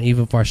different,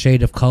 even if our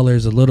shade of color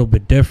is a little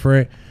bit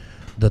different,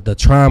 the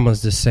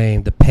trauma's the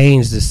same, the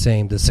pain's the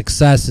same, the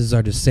successes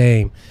are the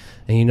same.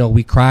 And, you know,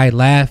 we cry,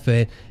 laugh,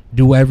 and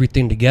do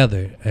everything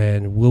together.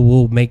 And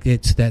we'll make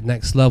it to that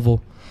next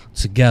level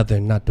together,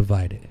 not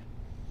divided.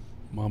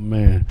 My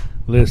man,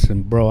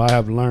 listen, bro, I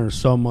have learned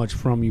so much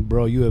from you,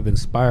 bro. You have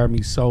inspired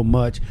me so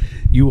much.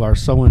 You are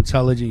so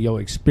intelligent. Your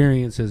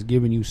experience has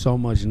given you so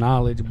much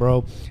knowledge,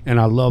 bro.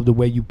 And I love the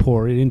way you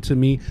pour it into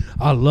me.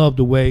 I love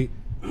the way,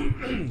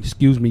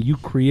 excuse me, you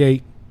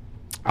create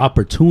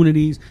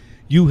opportunities.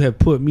 You have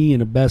put me in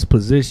the best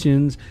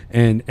positions,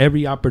 and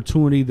every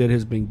opportunity that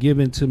has been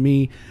given to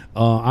me,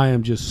 I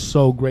am just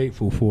so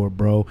grateful for,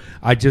 bro.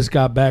 I just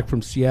got back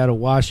from Seattle,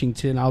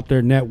 Washington, out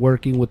there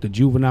networking with the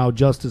Juvenile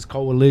Justice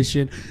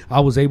Coalition.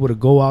 I was able to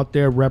go out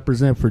there,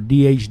 represent for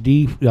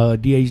DHDC,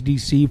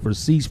 for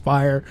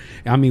Ceasefire.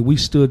 I mean, we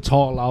stood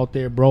tall out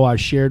there, bro. I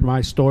shared my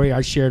story.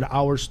 I shared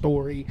our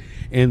story,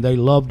 and they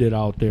loved it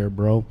out there,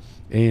 bro.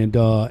 And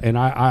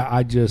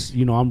I just,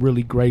 you know, I'm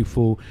really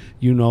grateful,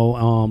 you know,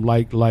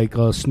 like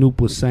Snoop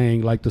was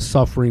saying, like the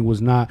suffering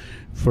was not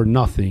for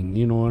nothing.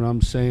 You know what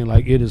I'm saying?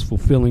 Like it is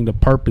fulfilling the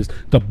purpose.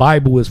 The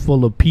Bible is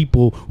full of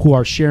people who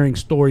are sharing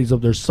stories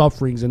of their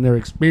sufferings and their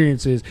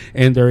experiences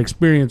and their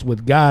experience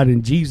with God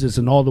and Jesus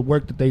and all the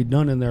work that they've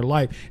done in their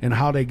life and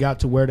how they got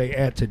to where they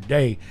at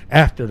today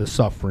after the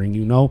suffering,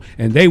 you know,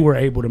 and they were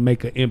able to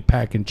make an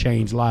impact and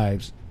change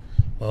lives.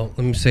 Well,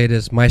 let me say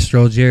this.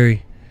 Maestro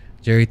Jerry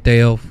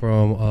Theo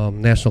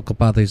from National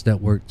Compadres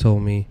Network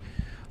told me,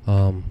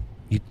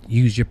 you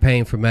use your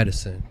pain for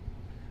medicine.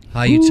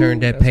 How you turn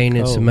that pain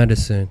into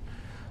medicine.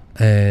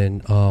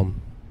 And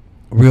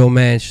real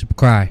man should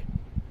cry.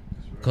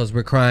 Because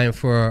we're crying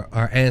for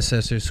our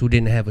ancestors who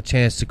didn't have a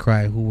chance to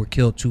cry, who were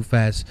killed too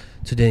fast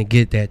to then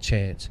get that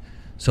chance.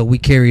 So we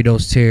carry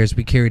those tears,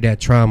 we carry that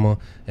trauma,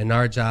 and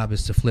our job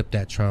is to flip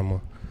that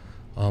trauma.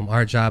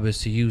 Our job is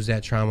to use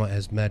that trauma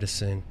as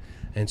medicine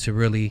and to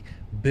really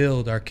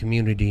build our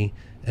community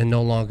and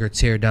no longer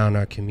tear down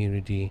our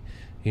community.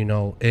 You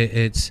know,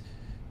 it's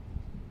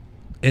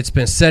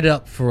been set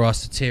up for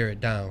us to tear it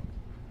down.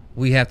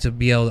 We have to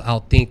be able to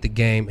outthink the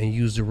game and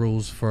use the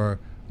rules for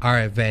our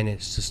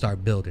advantage to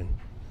start building.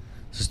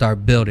 To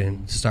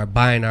start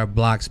buying our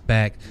blocks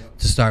back,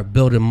 to start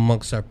building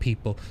amongst our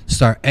people,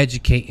 start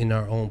educating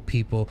our own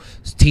people,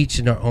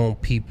 teaching our own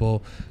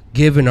people,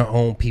 giving our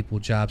own people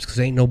jobs, because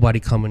ain't nobody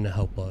coming to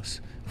help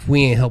us. If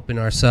we ain't helping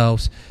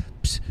ourselves,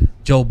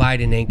 Joe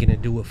Biden ain't going to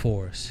do it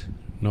for us.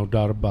 No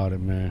doubt about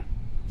it, man.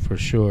 For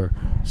sure.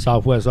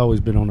 Southwest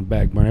always been on the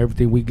back burner.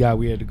 Everything we got,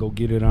 we had to go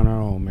get it on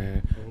our own,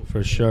 man.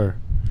 For sure.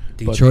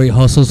 Detroit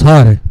hustles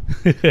harder.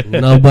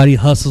 Nobody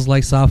hustles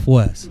like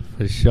Southwest.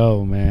 For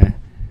sure, man.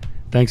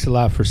 Thanks a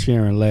lot for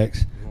sharing,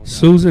 Lex.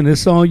 Susan,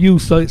 it's on you.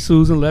 So,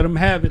 Susan, let them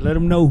have it. Let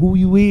them know who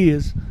you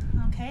is.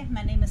 Okay,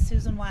 my name is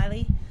Susan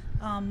Wiley.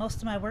 Most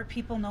of my work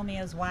people know me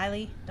as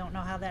Wiley. Don't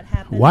know how that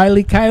happened.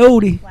 Wiley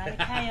Coyote. Wiley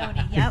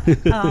Coyote, yep.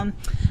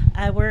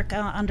 I work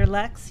under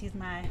Lex. He's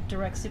my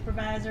direct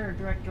supervisor or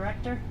direct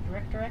director.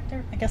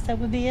 I guess that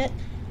would be it.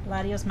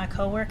 Ladio's my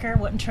coworker.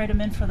 Wouldn't trade him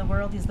in for the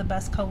world. He's the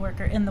best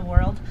coworker in the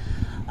world.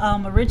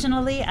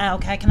 Originally,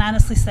 I can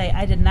honestly say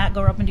I did not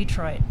grow up in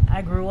Detroit.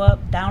 I grew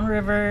up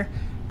downriver,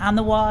 on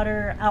the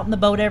water, out in the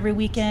boat every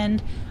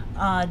weekend.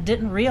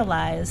 Didn't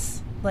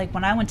realize, like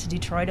when I went to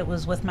Detroit, it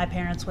was with my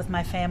parents, with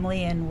my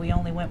family, and we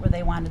only went where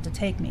they wanted to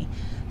take me.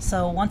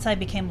 So once I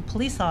became a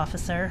police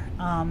officer,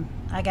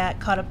 I got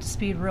caught up to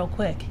speed real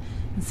quick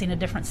and seen a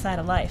different side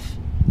of life.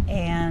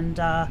 And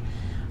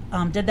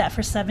did that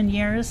for 7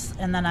 years,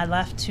 and then I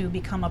left to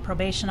become a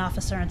probation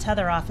officer and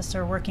tether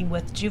officer working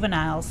with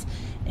juveniles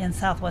in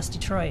Southwest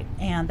Detroit,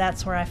 and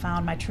that's where I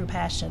found my true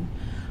passion.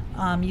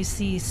 You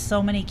see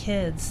so many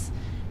kids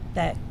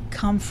that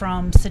come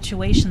from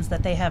situations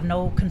that they have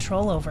no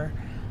control over.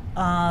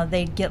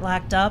 They'd get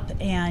locked up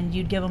and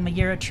you'd give them a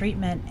year of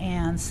treatment,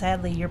 and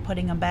sadly you're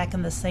putting them back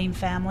in the same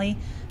family,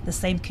 the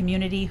same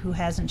community who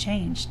hasn't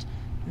changed.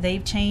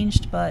 They've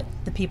changed, but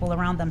the people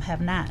around them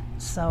have not.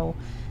 So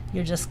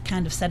you're just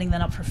kind of setting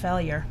them up for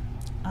failure.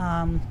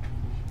 I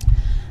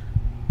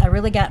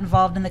really got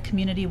involved in the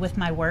community with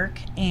my work,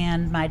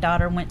 and my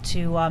daughter went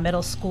to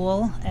middle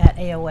school at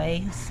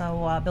AOA,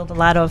 so built a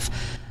lot of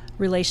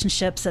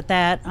relationships at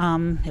that.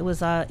 It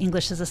was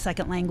English as a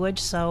second language,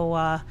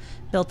 so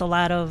built a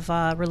lot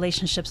of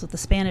relationships with the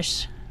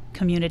Spanish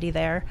community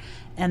there.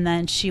 And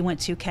then she went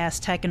to Cass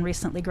Tech and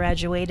recently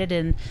graduated,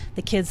 and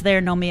the kids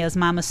there know me as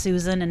Mama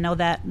Susan and know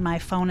that my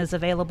phone is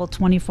available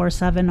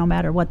 24/7 no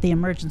matter what the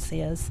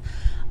emergency is.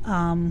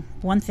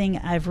 One thing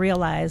I've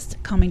realized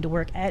coming to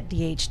work at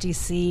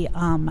DHDC,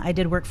 I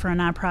did work for a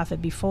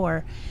nonprofit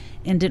before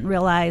and didn't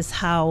realize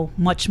how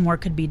much more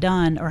could be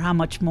done or how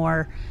much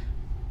more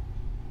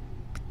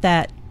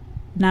that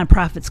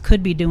nonprofits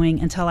could be doing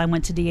until I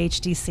went to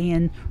DHDC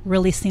and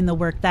really seen the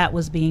work that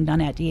was being done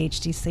at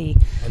DHDC.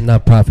 A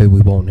nonprofit we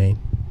won't name.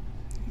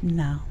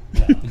 No.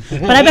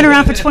 But I've been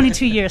around for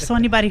 22 years, so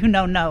anybody who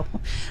know.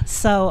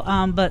 So,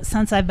 but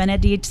since I've been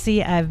at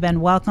DHC, I've been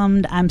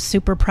welcomed. I'm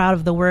super proud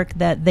of the work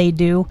that they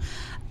do.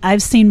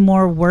 I've seen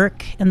more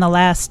work in the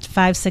last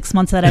 5-6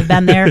 months that I've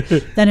been there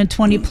than in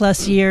 20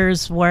 plus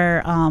years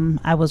where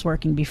I was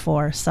working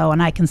before. So,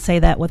 and I can say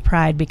that with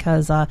pride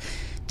because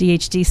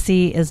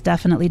DHDC is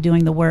definitely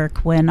doing the work.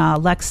 When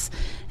Lex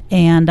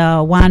and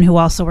Juan, who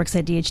also works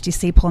at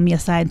DHDC, pulled me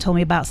aside and told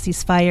me about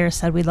Ceasefire,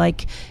 said we'd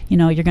like,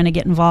 you're going to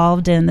get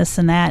involved in this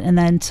and that, and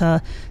then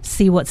to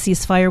see what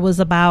Ceasefire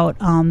was about.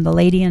 The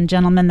lady and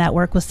gentleman that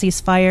work with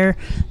Ceasefire,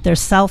 they're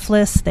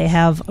selfless, they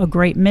have a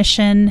great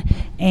mission,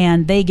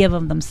 and they give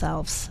of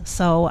themselves.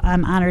 So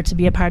I'm honored to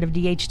be a part of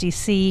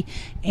DHDC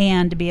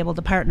and to be able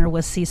to partner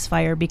with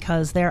Ceasefire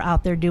because they're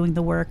out there doing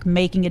the work,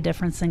 making a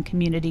difference in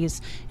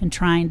communities and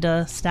trying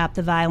to stop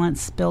the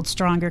violence, build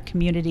stronger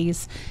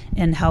communities,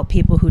 and help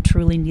people who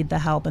truly need the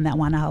help and that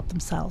want to help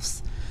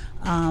themselves.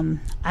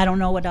 I don't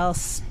know what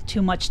else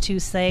too much to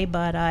say,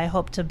 but I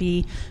hope to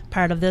be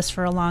part of this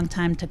for a long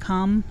time to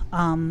come.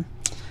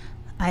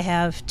 I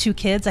have 2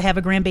 kids. I have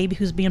a grandbaby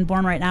who's being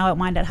born right now at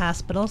Wyandotte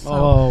Hospital. So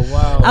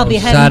wow! I'll be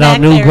heading Shout back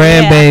out new there.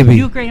 grandbaby. Yeah,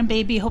 new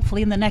grandbaby.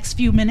 Hopefully in the next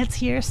few minutes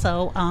here.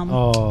 So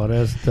oh,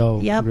 that's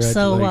dope. Yep.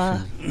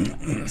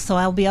 So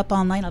I'll be up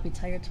all night. I'll be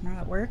tired tomorrow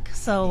at work.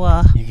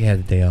 So you can have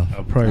the day off.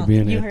 I'll probably be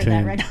in you at heard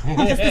 10. that right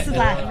now. This is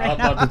live right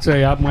now. I'm about to tell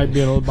you, I might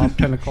be at about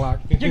 10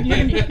 o'clock. You're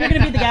gonna be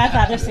the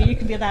Godfather, so you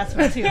can be that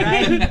one too,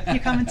 right? You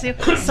coming too?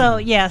 So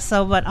yeah.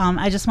 So but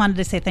I just wanted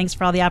to say thanks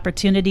for all the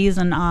opportunities,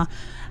 and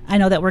I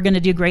know that we're going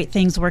to do great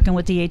things working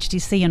with the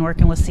HDC and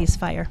working with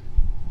Ceasefire.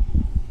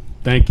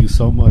 Thank you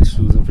so much,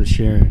 Susan, for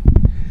sharing.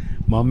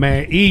 My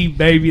man E,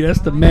 baby,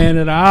 that's the man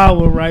of the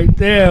hour right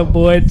there,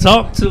 boy.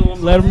 Talk to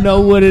him. Let him know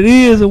what it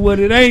is and what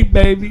it ain't,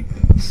 baby.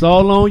 It's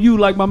all on you,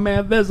 like my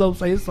man Vezo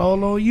say. It's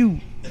all on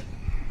you.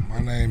 My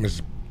name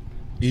is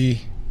E,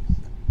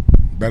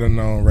 better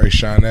known Ray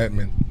Sean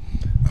Edmond.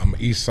 I'm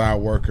an East Side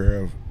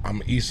worker.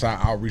 I'm an East Side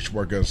outreach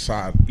worker on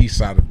the East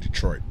Side of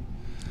Detroit.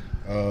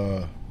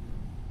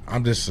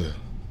 I'm just a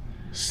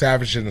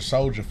savage and a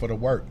soldier for the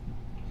work.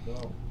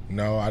 You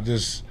know,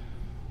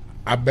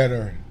 I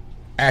better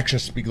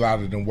actions speak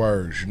louder than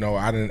words. You know,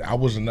 I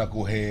was a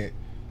knucklehead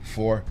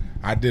before.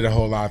 I did a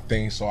whole lot of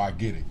things, so I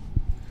get it.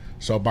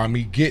 So by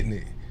me getting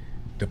it,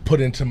 to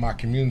put into my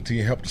community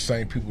and help the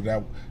same people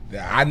that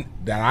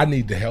I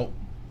need to help,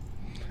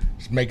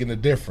 it's making a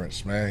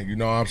difference, man. You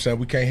know what I'm saying?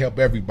 We can't help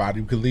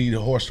everybody. We can lead a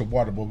horse to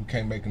water, but we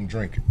can't make them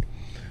drink it.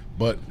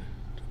 But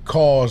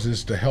cause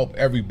is to help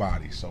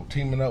everybody. So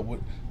teaming up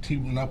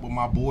with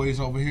my boys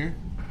over here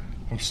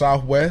from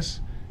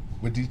Southwest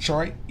with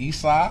Detroit, East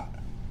Side,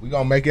 we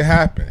gonna make it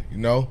happen. You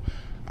know,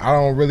 I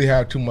don't really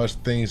have too much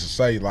things to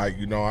say. Like,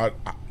 you know,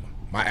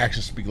 my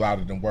actions speak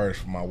louder than words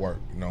for my work.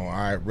 You know,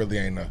 I really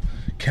ain't a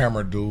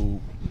camera dude.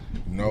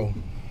 You know,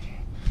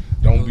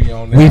 don't be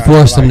on there. We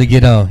forced him to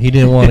get on. He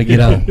didn't want to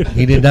get on.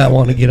 He did not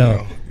want to get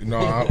on. You know,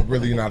 I'm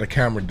really not a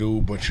camera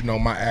dude, but you know,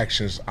 my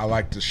actions, I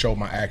like to show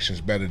my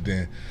actions better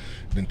than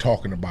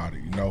talking about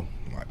it, you know.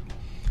 Like,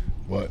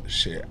 but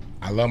shit,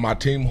 I love my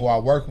team who I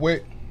work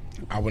with.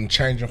 I wouldn't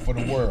change them for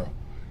the world.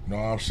 You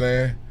know what I'm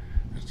saying?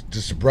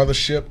 This a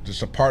brothership,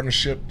 this a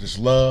partnership, this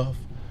love,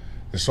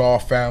 it's all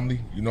family.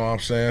 You know what I'm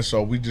saying?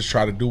 So we just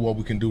try to do what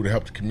we can do to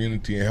help the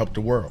community and help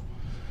the world.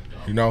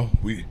 You know,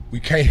 we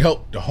can't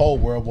help the whole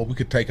world, but we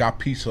could take our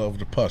piece of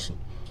the puzzle.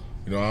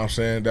 You know what I'm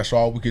saying? That's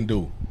all we can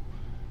do.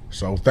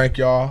 So thank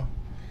y'all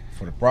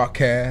for the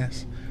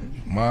broadcast.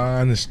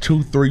 Mine is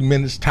 2-3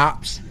 minutes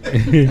tops.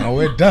 Oh,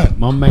 we're done.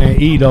 My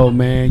man Edo,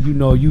 man, you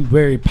know you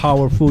very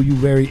powerful, you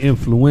very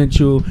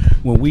influential.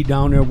 When we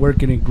down there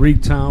working in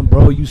Greektown,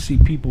 bro, you see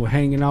people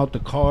hanging out the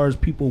cars,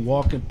 people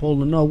walking,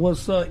 pulling up.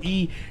 What's up,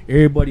 E?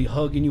 Everybody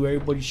hugging you,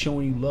 everybody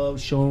showing you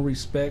love, showing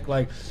respect.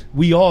 Like,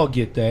 we all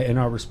get that in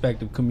our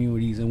respective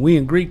communities. And we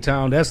in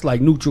Greektown, that's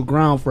like neutral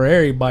ground for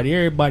everybody.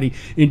 Everybody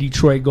in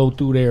Detroit go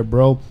through there,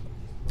 bro.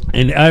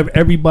 And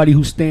everybody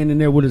who's standing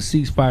there with a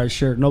Ceasefire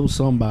shirt knows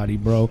somebody,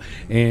 bro.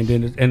 And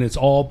it's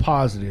all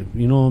positive.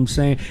 You know what I'm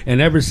saying?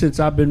 And ever since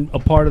I've been a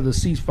part of the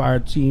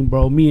Ceasefire team,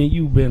 bro, me and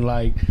you been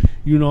like,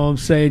 you know what I'm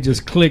saying,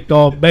 just clicked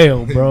off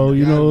bail, bro.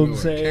 You know what I'm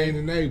saying? Cain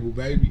and Abel,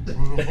 baby.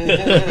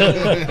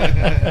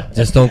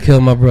 Just don't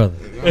kill my brother.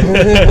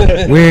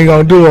 We ain't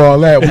gonna do all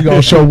that. We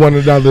gonna show one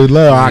another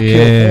love. I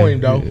kill for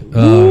him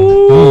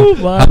though.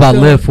 How about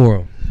live for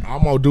him?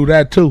 I'm gonna do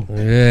that too.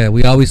 Yeah,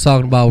 we always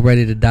talking about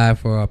ready to die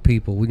for our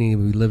people. We need to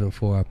be living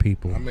for our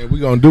people. I mean, we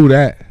gonna do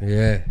that.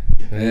 Yeah.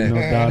 No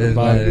doubt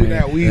about it,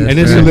 man. And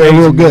it's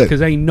real good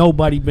because ain't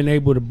nobody been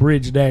able to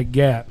bridge that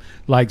gap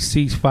like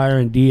Ceasefire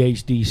and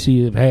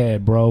DHDC have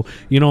had, bro.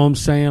 You know what I'm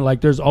saying?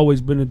 Like, there's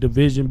always been a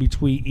division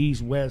between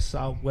East, West,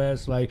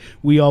 Southwest. Like,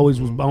 we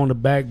always was on the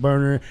back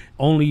burner.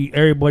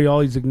 Everybody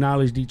always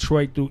acknowledged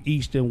Detroit through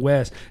East and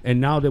West. And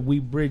now that we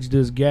bridged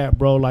this gap,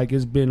 bro, like,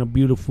 it's been a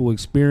beautiful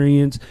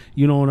experience.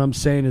 You know what I'm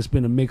saying? It's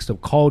been a mix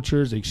of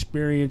cultures,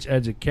 experience,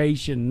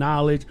 education,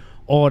 knowledge,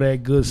 all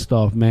that good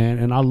stuff, man.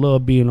 And I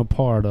love being a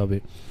part of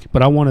it.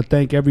 But I want to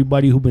thank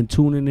everybody who's been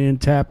tuning in,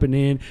 tapping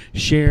in,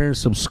 sharing,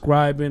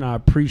 subscribing. I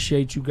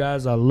appreciate you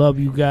guys. I love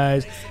you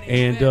guys.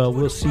 And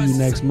we'll see you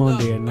next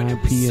Monday at 9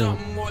 p.m.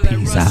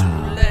 Peace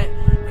out.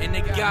 And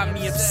it got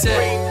me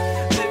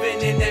upset.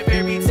 Living in that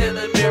fairy tale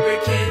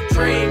American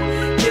dream.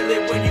 Kill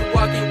it when you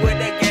walking with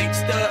that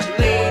gangsta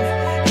lean.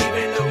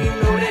 Even though you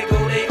know they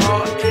go, they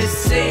all it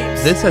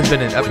seems. This has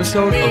been an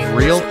episode of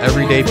Real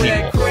Everyday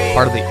People,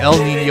 part of the El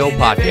Nino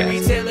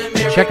Podcast.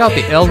 Check out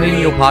the El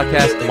Nino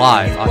Podcast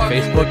live on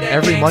Facebook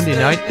every Monday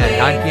night at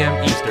 9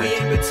 p.m. Eastern.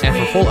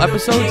 And for full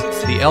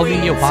episodes, the El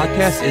Nino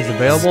Podcast is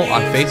available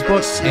on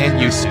Facebook and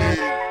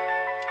YouTube.